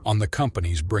themselves, on the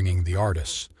companies bringing the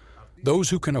artists. Those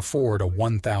who can afford a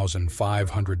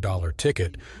 $1,500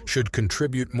 ticket should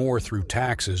contribute more through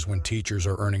taxes when teachers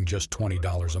are earning just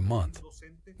 $20 a month.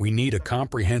 We need a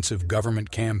comprehensive government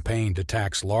campaign to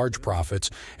tax large profits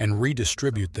and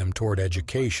redistribute them toward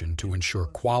education to ensure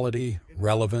quality,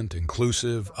 relevant,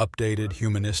 inclusive, updated,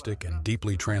 humanistic, and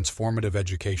deeply transformative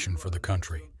education for the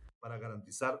country. Para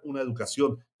garantizar una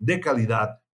educación de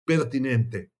calidad,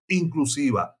 pertinente,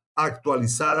 inclusiva,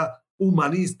 actualizada,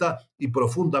 humanista y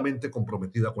profundamente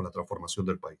comprometida con la transformación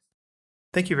del país.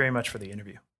 Thank you very much for the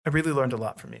interview. I really learned a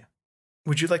lot from you.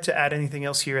 Would you like to add anything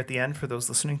else here at the end for those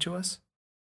listening to us?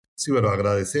 Sí, bueno,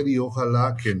 agradecer y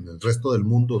ojalá que en el resto del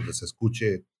mundo les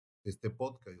escuche este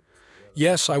podcast.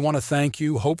 Yes, I want to thank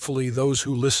you. Hopefully, those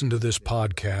who listen to this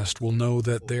podcast will know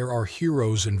that there are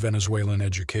heroes in Venezuelan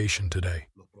education today.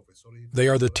 They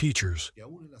are the teachers,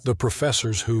 the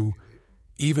professors who,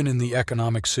 even in the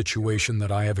economic situation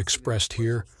that I have expressed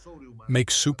here, make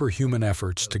superhuman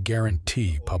efforts to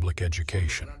guarantee public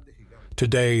education.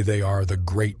 Today, they are the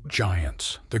great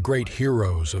giants, the great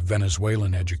heroes of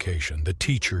Venezuelan education, the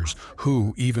teachers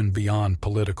who, even beyond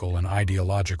political and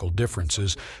ideological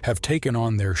differences, have taken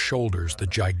on their shoulders the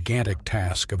gigantic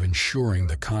task of ensuring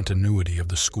the continuity of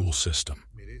the school system.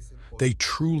 They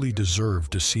truly deserve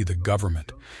to see the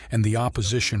government and the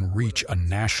opposition reach a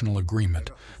national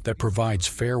agreement that provides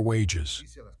fair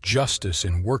wages, justice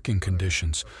in working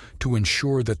conditions to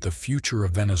ensure that the future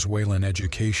of Venezuelan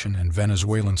education and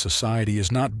Venezuelan society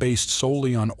is not based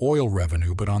solely on oil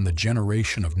revenue but on the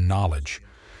generation of knowledge.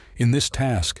 In this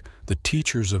task, the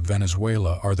teachers of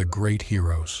Venezuela are the great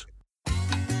heroes.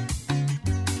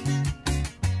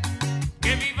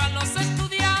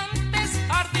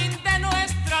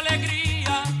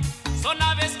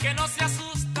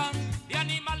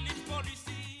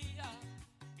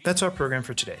 That's our program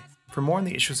for today. For more on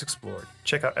the issues explored,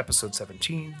 check out episode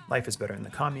 17, Life is Better in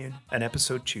the Commune, and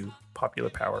episode 2,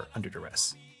 Popular Power Under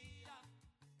Duress.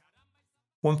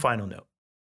 One final note.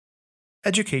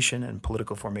 Education and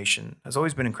political formation has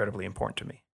always been incredibly important to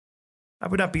me. I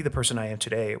would not be the person I am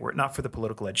today were it not for the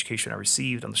political education I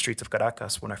received on the streets of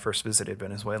Caracas when I first visited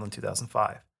Venezuela in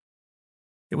 2005.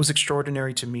 It was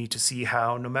extraordinary to me to see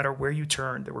how, no matter where you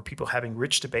turned, there were people having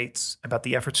rich debates about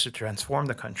the efforts to transform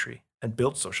the country and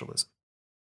build socialism.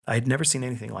 I had never seen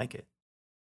anything like it.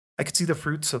 I could see the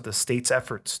fruits of the state's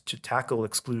efforts to tackle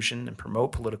exclusion and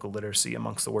promote political literacy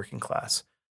amongst the working class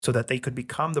so that they could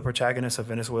become the protagonists of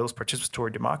Venezuela's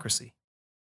participatory democracy.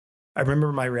 I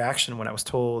remember my reaction when I was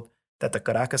told that the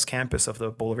Caracas campus of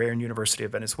the Bolivarian University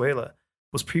of Venezuela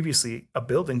was previously a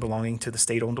building belonging to the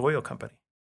state-owned oil company.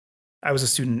 I was a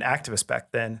student activist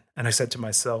back then, and I said to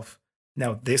myself,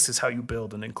 now this is how you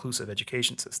build an inclusive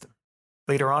education system.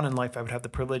 Later on in life, I would have the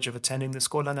privilege of attending the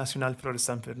Escola Nacional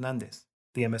Florestan Fernandez,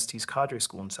 the MST's cadre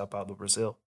school in Sao Paulo,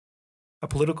 Brazil. a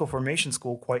political formation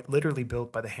school quite literally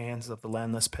built by the hands of the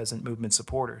landless peasant movement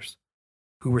supporters,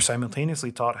 who were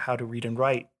simultaneously taught how to read and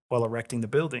write while erecting the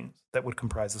buildings that would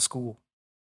comprise the school.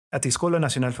 At the Escuela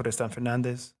Nacional Florestan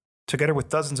Fernández, together with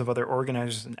dozens of other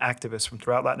organizers and activists from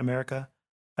throughout Latin America,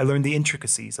 I learned the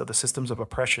intricacies of the systems of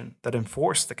oppression that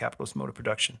enforce the capitalist mode of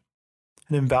production,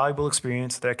 an invaluable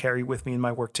experience that I carry with me in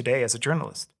my work today as a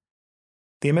journalist.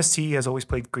 The MST has always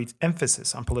placed great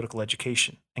emphasis on political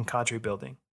education and cadre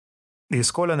building. The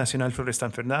Escuela Nacional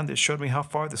Florestan Fernández showed me how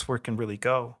far this work can really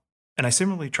go, and I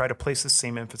similarly try to place the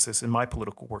same emphasis in my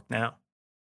political work now.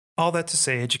 All that to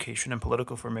say, education and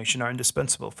political formation are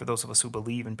indispensable for those of us who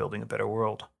believe in building a better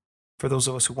world, for those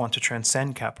of us who want to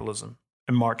transcend capitalism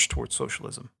and march towards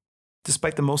socialism.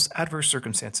 Despite the most adverse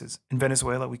circumstances, in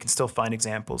Venezuela we can still find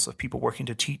examples of people working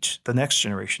to teach the next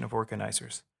generation of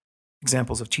organizers,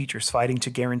 examples of teachers fighting to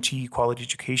guarantee quality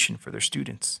education for their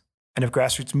students, and of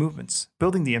grassroots movements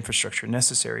building the infrastructure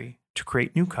necessary to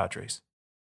create new cadres.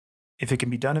 If it can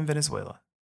be done in Venezuela,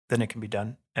 then it can be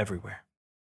done everywhere.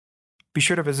 Be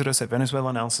sure to visit us at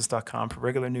VenezuelaAnalysis.com for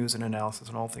regular news and analysis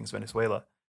on all things Venezuela.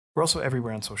 We're also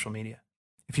everywhere on social media.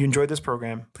 If you enjoyed this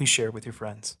program, please share it with your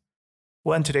friends.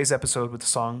 We'll end today's episode with the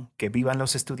song Que Vivan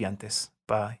los Estudiantes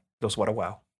by Los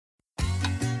Guaraguao.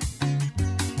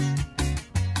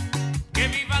 Que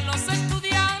vivan los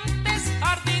estudiantes,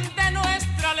 jardín de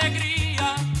nuestra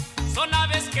alegría. Son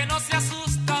aves que no se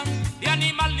asustan de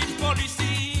animal ni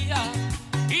policía.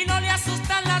 Y no le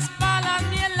asustan las balas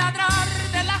ni el ladrar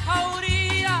de la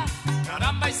jauría.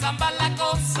 Caramba y zamba la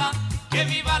cosa, que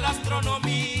viva la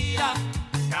astronomía.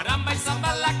 Caramba y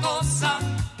zamba la cosa,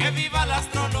 que viva la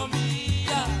astronomía.